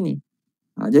sebutkan ini.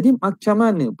 Jadi macam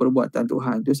mana perbuatan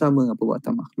Tuhan itu sama dengan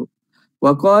perbuatan makhluk.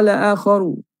 Wa qala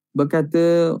akharu,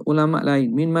 berkata ulama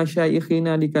lain, min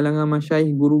masyayikhina, di kalangan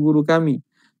masyayikh guru-guru kami,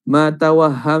 ma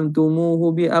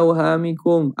tawahhamtumuhu bi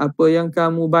awhamikum, apa yang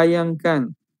kamu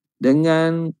bayangkan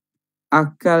dengan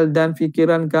akal dan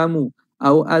fikiran kamu,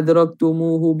 au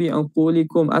adraktumuhu bi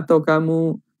uqulikum, atau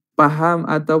kamu faham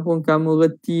ataupun kamu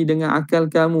reti dengan akal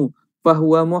kamu,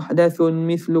 fahuwa muhdathun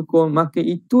mithlukum, maka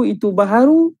itu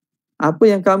baharu. Apa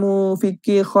yang kamu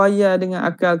fikir khayal dengan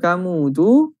akal kamu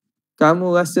tu,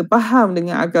 kamu rasa faham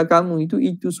dengan akal kamu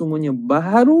itu semuanya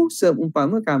baharu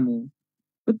seumpama kamu.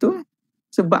 Betul?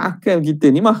 Sebab akal kita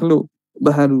ni makhluk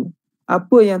baharu.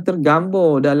 Apa yang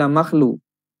tergambar dalam makhluk,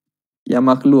 yang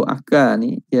makhluk akal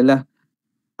ni ialah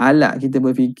alat kita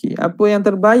berfikir. Apa yang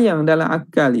terbayang dalam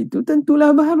akal itu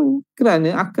tentulah baharu,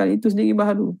 kerana akal itu sendiri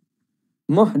baharu.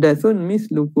 Muhdathun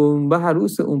mislukum, baharu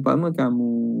seumpama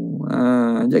kamu.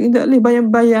 Jadi tak boleh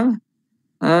bayang-bayang.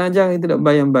 Jangan kita tak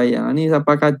bayang-bayang. Ni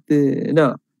siapa kata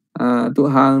tak?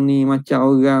 Tuhan ni macam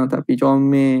orang tapi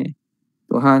comel.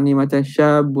 Tuhan ni macam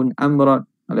syabun amrad,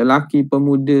 lelaki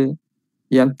pemuda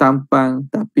yang tampan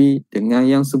tapi dengan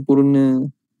yang sempurna.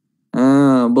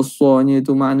 Besarnya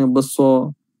itu makna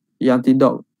besar yang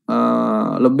tidak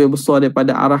lebih besar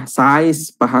daripada arah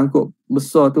saiz. Faham kot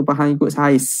besar tu, faham ikut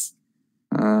saiz.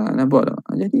 Nampak tak?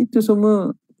 Jadi itu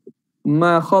semua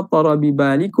ma khatara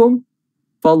bibalikum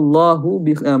fallahu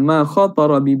bi ma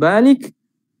khatara bibalik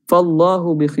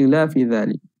fallahu bi khilafi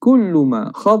dhalik. Kullu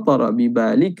ma khatara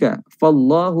bibalika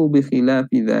fallahu bi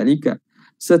khilafi dhalika.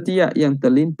 Setiap yang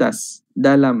terlintas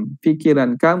dalam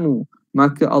fikiran kamu,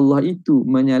 maka Allah itu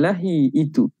menyalahi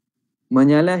itu.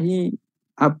 Menyalahi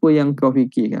apa yang kau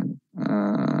fikirkan.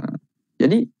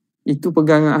 Jadi itu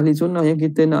pegangan ahli sunnah yang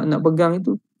kita nak pegang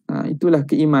itu. Itulah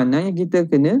keimanan yang kita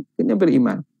kena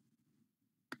beriman.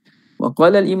 Wa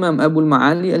qala al-imam Abul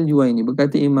Ma'ali al-Juwaini,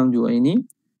 berkata Imam Juwaini,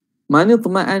 man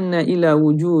itma'anna ila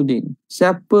wujudin,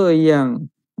 siapa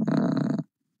yang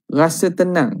rasa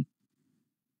tenang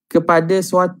kepada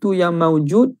suatu yang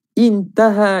maujud,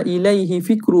 intaha ilaihi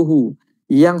fikruhu,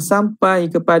 yang sampai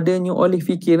kepadanya oleh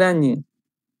fikirannya.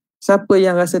 Siapa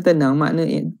yang rasa tenang, makna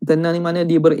tenang ni makna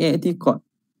dia beriktikad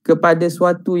kepada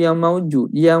suatu yang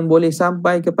maujud, yang boleh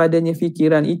sampai kepadanya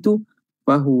fikiran itu,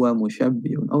 fahuwa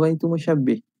musyabbihun, orang itu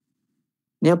musyabbih.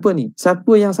 Ni apa ni?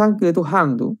 Siapa yang sangka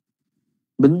Tuhan tu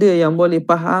benda yang boleh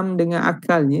faham dengan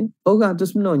akalnya, orang tu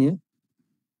sebenarnya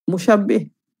musyabbih,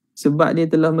 sebab dia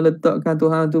telah meletakkan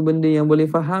Tuhan tu benda yang boleh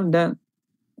faham dan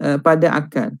pada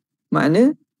akal.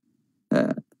 Makna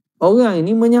orang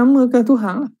ini menyamakan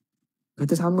Tuhan lah.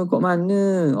 Kata sama kat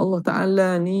mana? Allah Ta'ala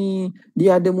ni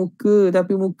dia ada muka,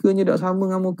 tapi mukanya tak sama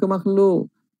dengan muka makhluk.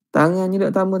 Tangannya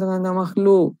tak sama dengan tangan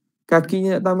makhluk.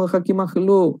 Kakinya tak sama kaki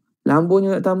makhluk.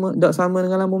 Lambungnya tak sama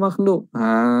dengan lambu makhluk.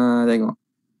 Tengok.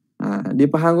 Dia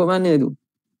faham kat mana tu?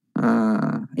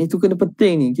 Itu kena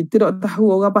penting ni. Kita tak tahu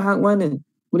orang faham kat mana.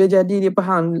 Boleh jadi dia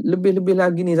faham lebih-lebih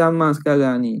lagi ni zaman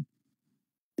sekarang ni.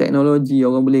 Teknologi,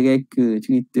 orang boleh reka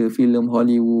cerita filem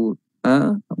Hollywood.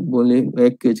 Boleh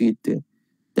reka cerita.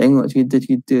 Tengok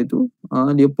cerita-cerita tu,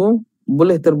 dia pun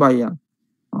boleh terbayang.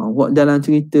 Dalam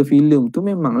cerita filem tu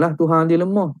memanglah Tuhan dia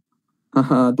lemah.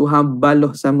 Tuhan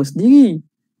baloh sama sendiri.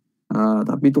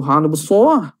 Tapi Tuhan dia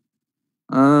besar.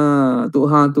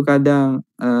 Tuhan tu kadang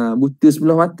buta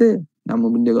sebelah mata. Nama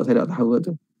benda kalau saya tak tahu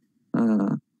tu.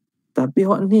 Tapi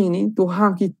ni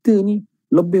Tuhan kita ni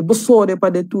lebih besar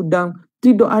daripada tu dan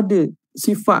tidak ada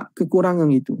sifat kekurangan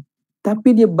itu.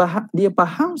 Tapi dia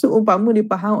faham seumpama dia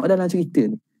faham dalam cerita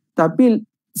ni. Tapi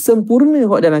sempurna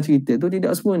dalam cerita tu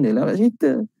tidak sempurna dalam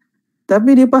cerita. Tapi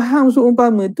dia faham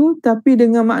seumpama tu, tapi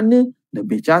dengan makna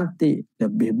lebih cantik,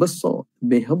 lebih besar,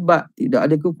 lebih hebat, tidak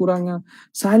ada kekurangan.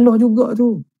 Salah juga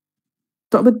tu.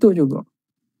 Tak betul juga.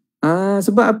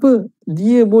 Sebab apa?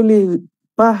 Dia boleh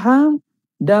faham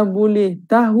dan boleh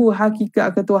tahu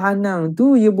hakikat ketuhanan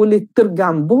tu, dia boleh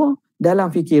tergambar dalam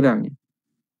fikirannya.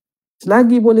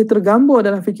 Selagi boleh tergambar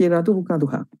dalam fikiran tu bukan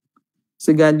Tuhan.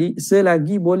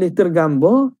 Selagi boleh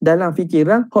tergambar dalam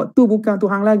fikiran, hak tu bukan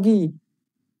Tuhan lagi.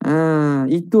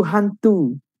 Itu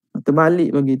hantu.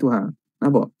 Terbalik bagi Tuhan.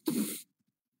 Nampak?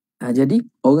 Jadi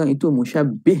orang itu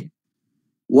musyabbih.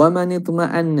 Wa man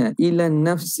itma'anna ila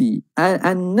nafsi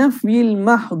an-nafyil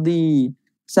mahdi.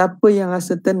 Siapa yang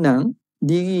rasa tenang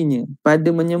dirinya pada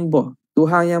menyembah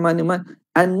Tuhan yang mana-mana,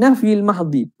 an-nafyil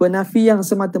mahdi, penafi yang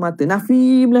semata-mata,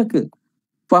 nafi belaka,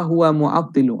 fahuwa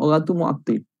mu'attilun, orang tu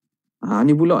mu'attil.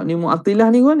 Ni pula ni mu'attilah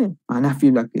ni kan ni. Nafi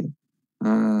belaka.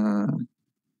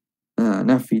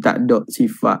 Nafi, tak ada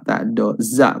sifat, tak ada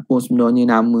zat pun,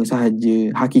 sebenarnya nama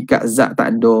sahaja, hakikat zat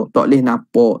tak ada, tak boleh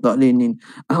nampak, tak boleh ni.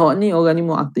 Ni orang ni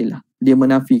mu'attilah, dia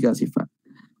menafikan sifat.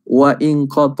 Wa in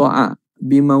qata'a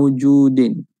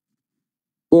bimawjudin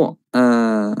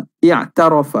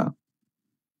i'tarafa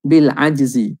bil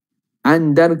ajzi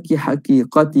an darki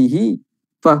haqiqatihi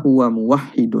fahuwa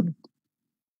muwahhidun.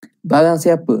 Barang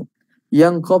siapa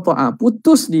yang qata'a,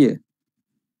 putus dia,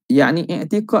 yakni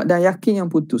i'tiqad dan yakin yang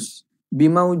putus,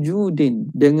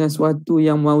 bimawjudin, dengan suatu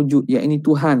yang mawjud, yakni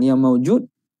Tuhan yang mawjud,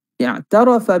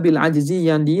 i'tarafa bil ajzi,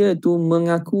 yang dia tu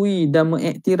mengakui dan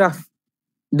mengiktiraf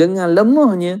dengan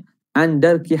lemahnya,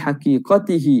 andarki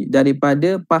haqiqatihi,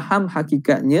 daripada faham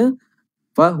hakikatnya,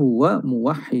 fahuwa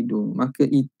muwahhidun, maka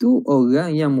itu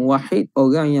orang yang muwahhid,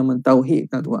 orang yang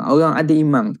mentauhidkan Tuhan, orang ada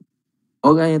iman,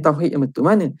 orang yang tauhid yang betul.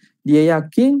 Mana? Dia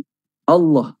yakin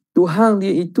Allah, Tuhan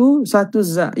dia itu satu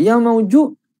zat yang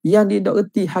mawjud, yang dia tak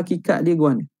reti hakikat dia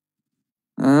gua ni.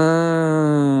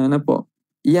 Nampak?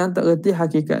 Yang tak reti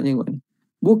hakikatnya gua ni.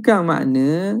 Bukan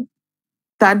makna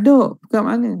tak ada, bukan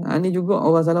makna. Ni juga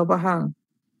orang salah faham.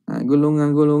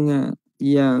 Golongan-golongan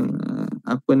yang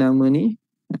apa nama ni?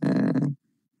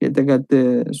 Kita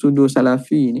kata sudur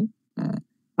salafi ni.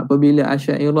 Apabila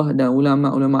Asy'ariyah dan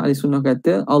ulama-ulama ahli sunnah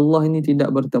kata Allah ini tidak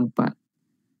bertempat,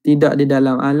 tidak di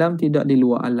dalam alam, tidak di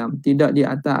luar alam, tidak di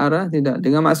atas arah, tidak.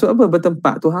 Dengan maksud apa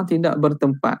bertempat? Tuhan tidak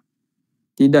bertempat.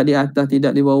 Tidak di atas,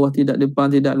 tidak di bawah, tidak di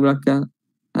depan, tidak di belakang.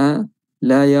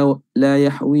 La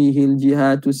yahwihil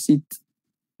jihatus sit.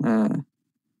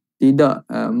 Tidak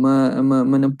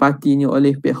menempatinya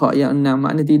oleh pihak yang enam.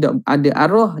 Maknanya tidak ada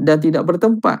arah dan tidak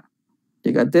bertempat.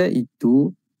 Dia kata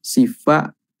itu sifat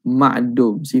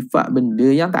ma'dum, sifat benda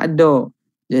yang tak ada.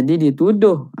 Jadi dia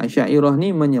tuduh Asy'ariyah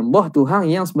ni menyembah Tuhan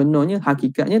yang sebenarnya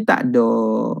hakikatnya tak ada.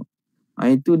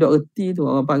 Itu dak erti tu,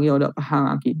 orang panggil orang dak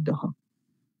faham akidah.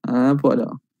 Apa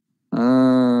dak?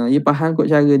 Dia faham kot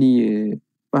cara dia.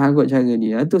 Faham kot cara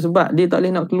dia. Itu sebab dia tak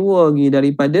boleh nak keluar lagi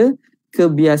daripada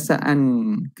kebiasaan.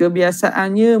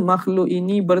 Kebiasaannya makhluk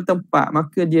ini bertempat,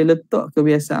 maka dia letak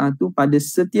kebiasaan tu pada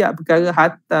setiap perkara,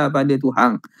 hatta pada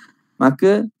Tuhan.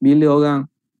 Maka bila orang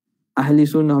ahli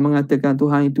sunnah mengatakan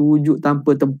Tuhan itu wujud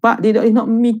tanpa tempat, dia tak boleh nak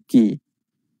memikir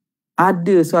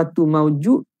ada suatu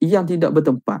mawjud yang tidak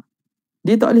bertempat.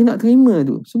 Dia tak boleh nak terima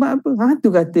tu. Sebab apa?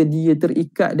 Tu kata dia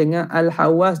terikat dengan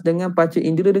al-hawas, dengan panca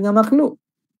indera, dengan makhluk.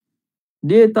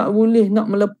 Dia tak boleh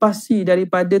nak melepasi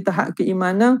daripada tahap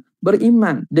keimanan,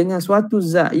 beriman dengan suatu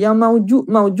zat yang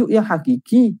mawjud yang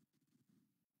hakiki,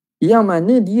 yang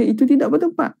mana dia itu tidak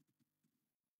bertempat.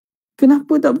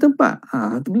 Kenapa tak bertempat?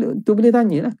 Tu boleh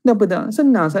tanya lah. Kenapa tak?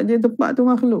 Senang saja, tempat tu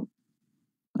makhluk.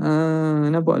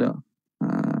 Nampak tak?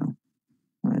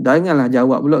 Janganlah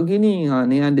jawab pula gini.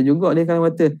 Ni ada juga dia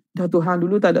akan kata, dah Tuhan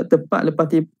dulu tak ada tempat, lepas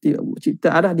cipta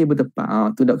arah dia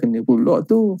bertempat. Tu tak kena pula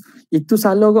tu. Itu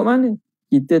salah kat mana?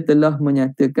 Kita telah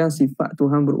menyatakan sifat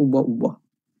Tuhan berubah-ubah.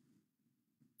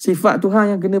 Sifat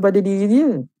Tuhan yang kena pada diri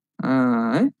dia.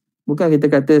 Bukan kita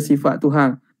kata sifat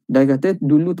Tuhan. Dan kata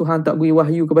dulu Tuhan tak beri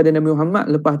wahyu kepada Nabi Muhammad,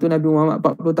 lepas tu Nabi Muhammad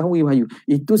 40 tahun beri wahyu.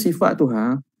 Itu sifat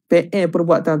Tuhan.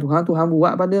 Perbuatan Tuhan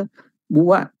buat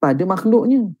pada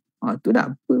makhluknya. Itu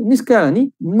tak apa. Ni sekarang ni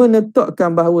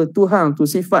menetapkan bahawa Tuhan tu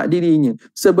sifat dirinya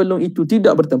sebelum itu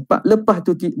tidak bertempat, lepas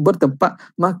tu bertempat,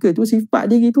 maka itu sifat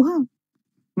diri Tuhan.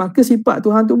 Maka sifat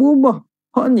Tuhan tu berubah.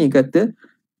 Hak ni kata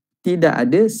tidak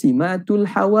ada simatul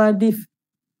hawadith.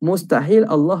 Mustahil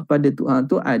Allah pada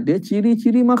Tuhan tu ada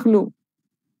ciri-ciri makhluk.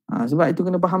 Sebab itu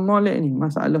kena faham molek ni,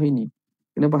 masalah ini.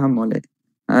 Kena faham molek.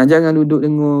 Jangan duduk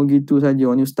dengar gitu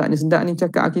saja. Ni ustaz ni sedap ni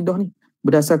cakap akidah ni.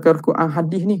 Berdasarkan Quran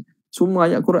hadis ni.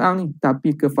 Semua ayat Quran ni.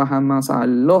 Tapi kefahaman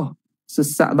salah.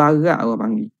 Sesat barat orang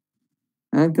panggil.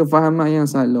 Kefahaman yang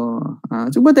salah.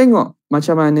 Cuba tengok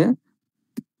macam mana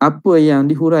apa yang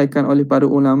dihuraikan oleh para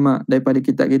ulama daripada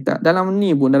kitab-kitab. Dalam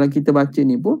ni pun, dalam kita baca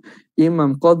ni pun,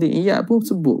 Imam Qodhi Iyadh pun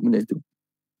sebut benda tu.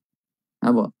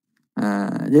 Apa?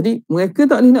 Jadi mereka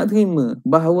tak boleh nak terima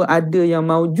bahawa ada yang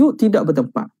mawjud tidak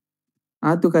bertempat.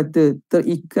 Tu kata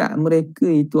terikat mereka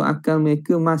itu, akal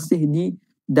mereka masih di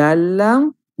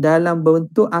dalam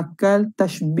bentuk akal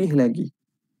tashbih lagi.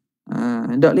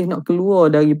 Tak boleh nak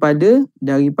keluar daripada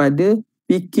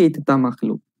fikir tentang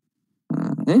makhluk.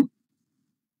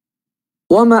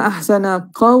 Wa ma ahsana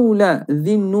qawla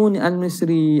Dhinnun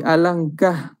al-Misri.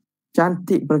 Alangkah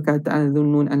cantik perkataan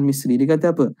Dhinnun al-Misri. Dia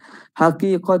kata apa?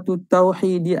 Haqiqatu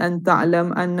tauhidi an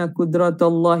ta'lam anna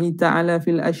qudratallahi ta'ala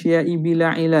fil asya'i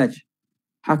bila ilaj.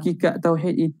 Hakikat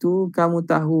tauhid itu kamu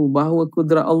tahu bahawa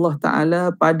kudrat Allah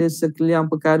Ta'ala pada sekalian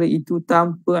perkara itu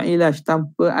tanpa ilaj,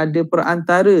 tanpa ada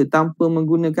perantara, tanpa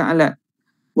menggunakan alat.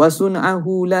 Wa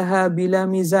sun'ahu laha bila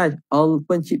mizaj.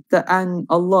 Penciptaan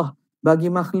Allah bagi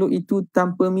makhluk itu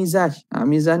tanpa mizaj.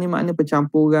 Mizaj ni makna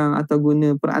percampuran atau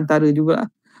guna perantara juga.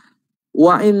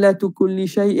 Wa illatu kulli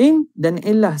syai'in, dan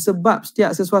illah sebab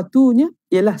setiap sesuatunya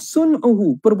ialah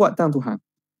sun'uhu, perbuatan Tuhan.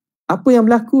 Apa yang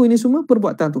berlaku ini semua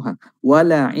perbuatan Tuhan.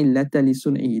 Wala illata li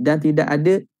sun'i, dan tidak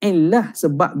ada illah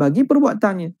sebab bagi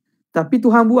perbuatannya. Tapi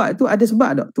Tuhan buat itu ada sebab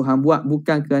tak? Tuhan buat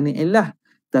bukan kerana illah,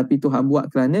 tapi Tuhan buat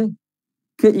kerana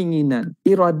keinginan,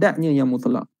 iradatnya yang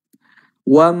mutlak.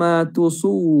 Wa ma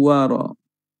tusuwara.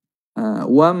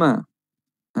 Wa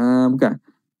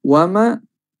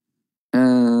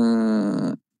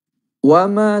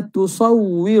ma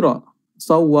tusawwira.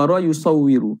 Sawwara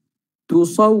yusawwiru.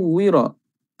 Tusawwira.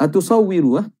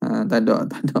 Tusawwiru tak ada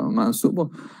maksud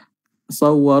pun.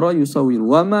 Sawwara yusawwiru.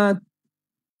 Wa ma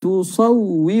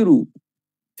tusawwiru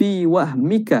fi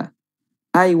wahmika.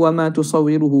 Ai wa ma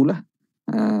tusawwiruhu lah.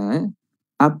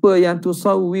 Apa yang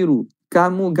tusawwiru,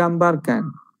 kamu gambarkan,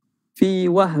 fi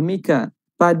wahmika,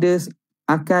 pada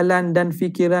akalan dan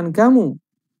fikiran kamu,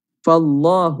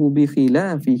 fallahu bi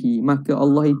khilafihi, maka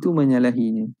Allah itu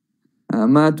menyalahinya.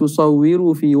 Ma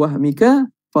tusawwiru fi wahmika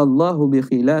fallahu bi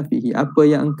khilafihi, apa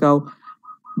yang engkau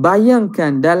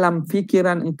bayangkan dalam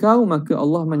fikiran engkau, maka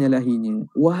Allah menyalahinya.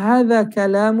 Wa hadza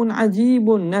kalamun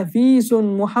ajibun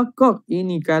nafisun muhaqqaq,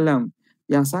 ini kalam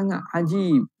yang sangat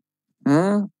ajib,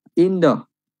 indah,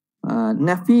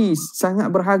 nafis,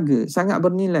 sangat berharga, sangat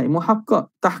bernilai,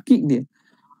 muhaqqaq, tahqiq dia.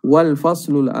 Wal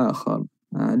faslul akhar,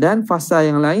 dan fasa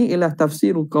yang lain ialah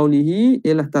tafsiru qawlihi,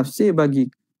 ialah tafsir bagi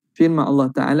firman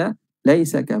Allah Ta'ala,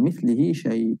 laisa kamithlihi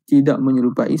syai', tidak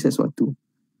menyerupai sesuatu.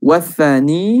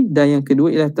 Wathani, dan yang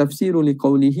kedua ialah tafsiru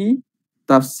liqawlihi,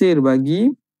 tafsir bagi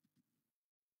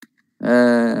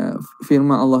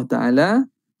firman Allah Ta'ala,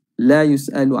 la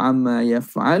yus'alu amma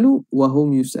yaf'alu wa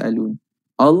hum yus'alun.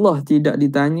 Allah tidak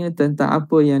ditanya tentang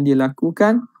apa yang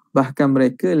dilakukan, bahkan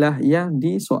mereka lah yang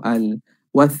disoal.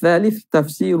 Wathalith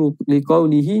tafsiru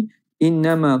liqawlihi,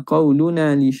 innama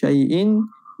qawluna li syai'in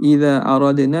idza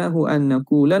aradnahu an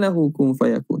naqula lahu kun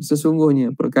fayakun. Sesungguhnya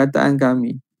perkataan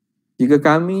kami, jika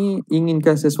kami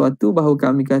inginkan sesuatu, bahawa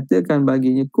kami katakan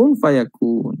baginya kun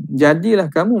fayakun,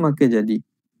 jadilah kamu, maka jadi.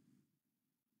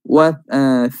 Wa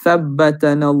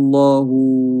thabbatanallahu,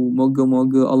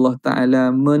 moga-moga Allah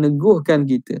Ta'ala meneguhkan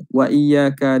kita, wa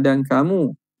iyyaka, dan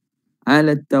kamu,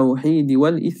 ala tauhid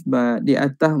wal isbat, di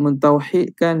atas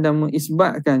mentauhidkan dan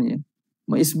mengisbatkannya,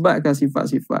 mengisbatkan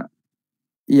sifat-sifat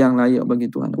yang layak bagi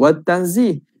Tuhan. Wa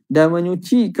tanzih, dan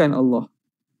menyucikan Allah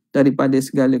daripada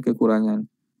segala kekurangan.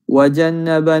 Wa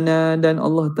jannabana, dan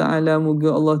Allah Ta'ala,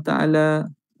 moga Allah Ta'ala,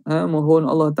 mohon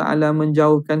Allah Ta'ala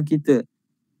menjauhkan kita,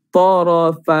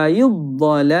 tarafayid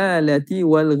dalalati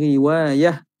wal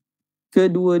riwayah,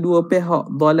 kedua-dua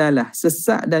pihak dalalah,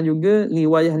 sesat, dan juga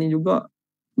riwayah ni juga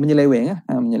menyeleweng,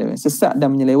 menyeleweng, sesat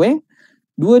dan menyeleweng,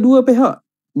 dua-dua pihak,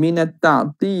 minat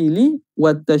ta'tili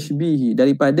wa tashbihi,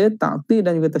 daripada ta'til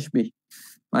dan juga tashbih.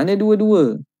 Maknanya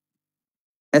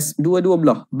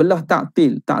dua-dua, belah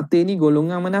ta'til. Ta'til ni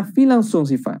golongan menafi langsung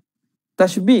sifat.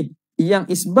 Tashbih yang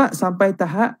isbat sampai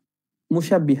tahap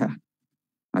musyabbihah.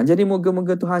 Jadi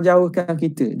moga-moga Tuhan jauhkan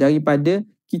kita daripada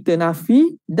kita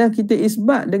nafi dan kita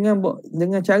isbat dengan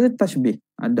cara tashbih.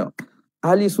 Ada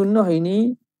ahli sunnah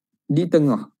ini di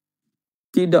tengah,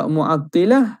 tidak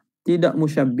mu'attilah, tidak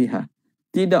musyabbihah,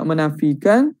 tidak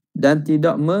menafikan dan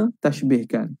tidak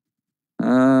mentashbihkan.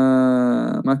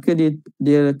 Maka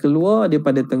dia keluar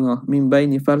daripada tengah, min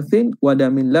baini farthin wa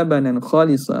damin labanan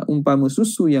khalisa, umpama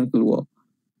susu yang keluar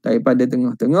daripada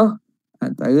tengah-tengah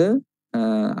antara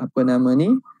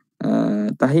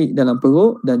tahi dalam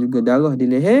perut dan juga darah di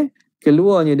leher,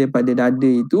 keluarnya daripada dada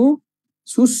itu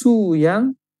susu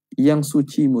yang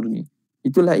suci murni.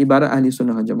 Itulah ibarat ahli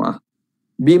sunnah wal jamaah.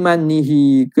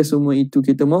 Bimannihi, kesemua itu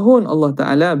kita mohon Allah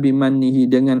Ta'ala, bimannihi,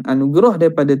 dengan anugerah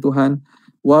daripada Tuhan,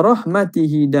 wa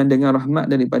rahmatihi, dan dengan rahmat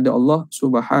daripada Allah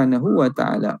Subhanahu wa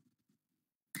Ta'ala.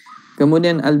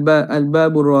 Kemudian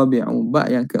al-babur rabi'u, bab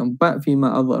yang keempat,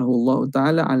 fima adharahu Allah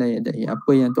Ta'ala ala yadahi,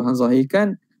 apa yang Tuhan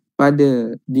zahirkan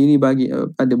pada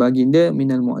pada baginda,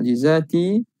 minal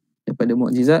mu'jizati, daripada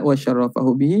mu'jizat, wa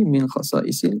syarrafahu bihi min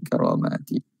khasaisil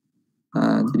karamati.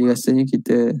 Jadi rasanya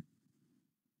kita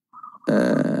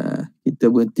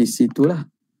berhenti situlah.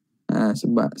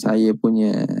 Sebab saya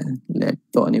punya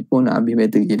laptop ni pun nak habis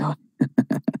bateri dah.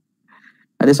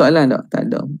 Ada soalan tak? Tak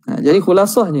ada. Jadi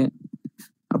khulasahnya,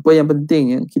 apa yang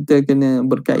penting kita kena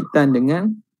berkaitan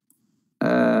dengan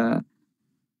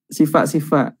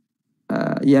sifat-sifat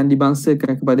yang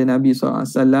dibangsakan kepada Nabi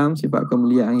SAW, sifat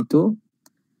kemuliaan itu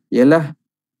ialah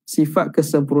sifat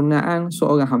kesempurnaan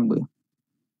seorang hamba.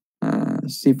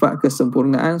 Sifat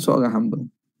kesempurnaan seorang hamba.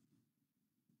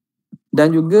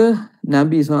 Dan juga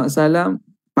Nabi SAW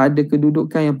pada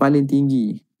kedudukan yang paling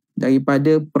tinggi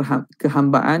daripada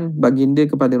kehambaan baginda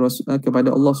kepada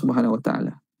Allah Subhanahu Wa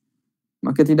Taala.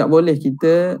 Maka tidak boleh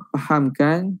kita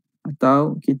fahamkan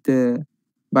atau kita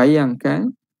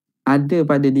bayangkan ada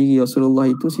pada diri Rasulullah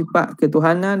itu sifat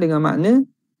ketuhanan dengan makna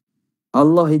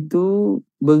Allah itu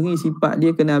beri sifat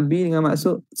dia ke Nabi dengan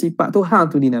maksud sifat Tuhan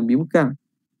tu di Nabi. Bukan.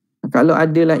 Kalau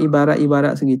adalah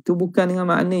ibarat-ibarat segitu, bukan dengan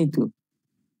makna itu.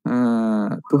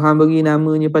 Tuhan beri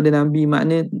namanya pada Nabi,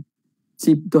 makna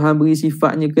Tuhan beri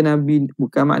sifatnya ke Nabi,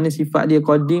 bukan makna sifat dia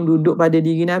qadim duduk pada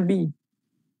diri Nabi.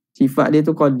 Sifat dia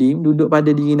tu qadim duduk pada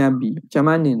diri Nabi. Macam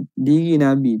mana? Diri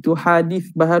Nabi tu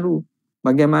hadis baharu.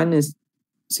 Bagaimana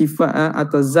sifat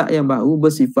atau zat yang baru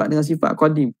bersifat dengan sifat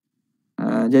qadim.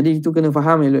 Jadi itu kena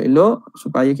faham elok-elok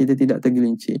supaya kita tidak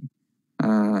tergelincir.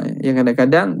 Yang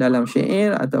kadang-kadang dalam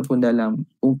syair ataupun dalam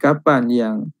ungkapan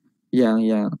yang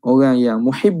orang yang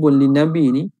muhibbun lin Nabi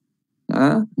ni,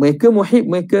 mereka muhib,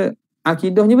 mereka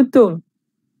akidahnya betul,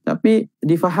 tapi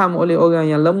difaham oleh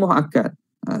orang yang lemah akal.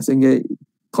 Sehingga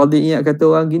Qodhi kata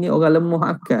orang gini orang lemah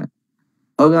akal.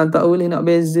 Orang tak boleh nak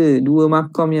beza dua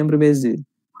makam yang berbeza.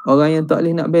 Orang yang tak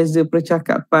boleh nak beza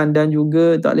percakapan dan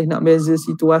juga tak boleh nak beza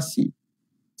situasi.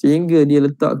 Sehingga dia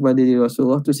letak kepada diri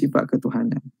Rasulullah tu sifat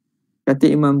ketuhanan. Kata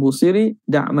Imam Busiri,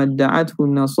 da'mad da'athu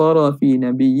nasara fi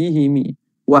nabiyihimi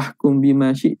wahkum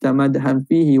bima syi'ta madhan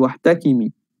fihi wahtakimi.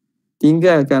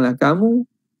 Tinggalkanlah kamu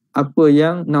apa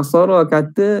yang Nasara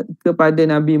kata kepada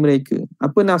Nabi mereka.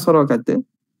 Apa Nasara kata?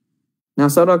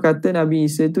 Nasara kata Nabi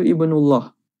Isa tu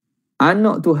Ibnullah,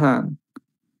 anak Tuhan.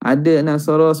 Ada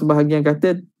Nasara sebahagian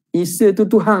kata Isa tu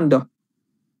Tuhan dah,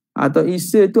 atau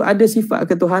Isa tu ada sifat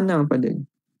ketuhanan padanya.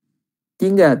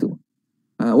 Tinggal tu.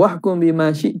 Wahkum bima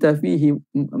syi'ta fihi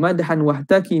madhan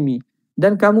wahtakimi.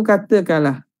 Dan kamu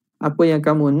katakanlah apa yang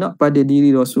kamu nak pada diri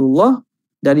Rasulullah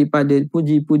daripada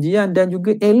puji-pujian dan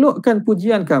juga elokkan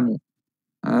pujian kamu.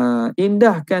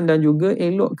 Indahkan dan juga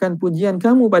elokkan pujian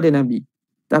kamu pada Nabi.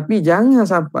 Tapi jangan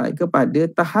sampai kepada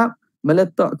tahap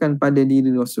meletakkan pada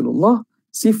diri Rasulullah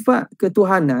sifat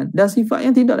ketuhanan dan sifat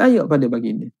yang tidak layak pada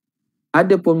baginda.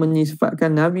 Adapun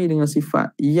menyifatkan Nabi dengan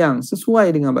sifat yang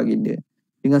sesuai dengan baginda,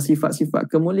 dengan sifat-sifat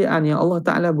kemuliaan yang Allah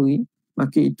Ta'ala beri,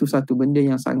 maka itu satu benda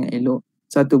yang sangat elok,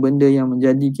 satu benda yang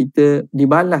menjadi kita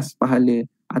dibalas pahala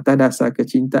atas dasar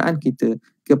kecintaan kita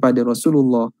kepada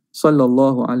Rasulullah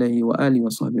sallallahu alaihi wa alihi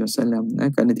wasallam.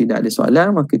 Kerana tidak ada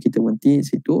soalan, maka kita berhenti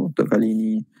situ untuk kali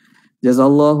ini.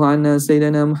 Jazallahu anna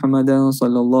sayyidina Muhammadan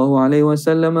sallallahu alaihi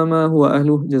wasallam ma huwa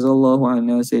ahluh. Jazallahu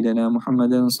anna sayyidina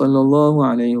Muhammadan sallallahu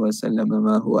alaihi wasallam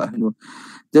ma huwa ahluh.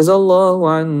 Jazallahu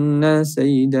anna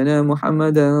sayyidina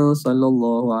Muhammadan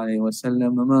sallallahu alaihi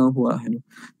wasallam ma huwa ahluh.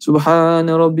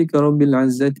 Subhana rabbika rabbil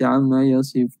izzati amma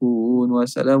yasifun wa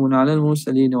salamun alal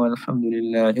mursalin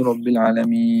walhamdulillahi rabbil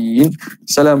alamin.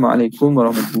 Assalamualaikum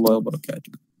warahmatullahi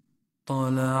wabarakatuh.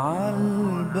 طلع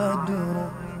البدر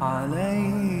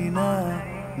علينا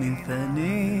من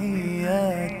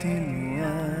ثنيات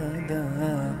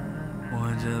الوداع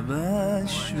وجب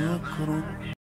الشكر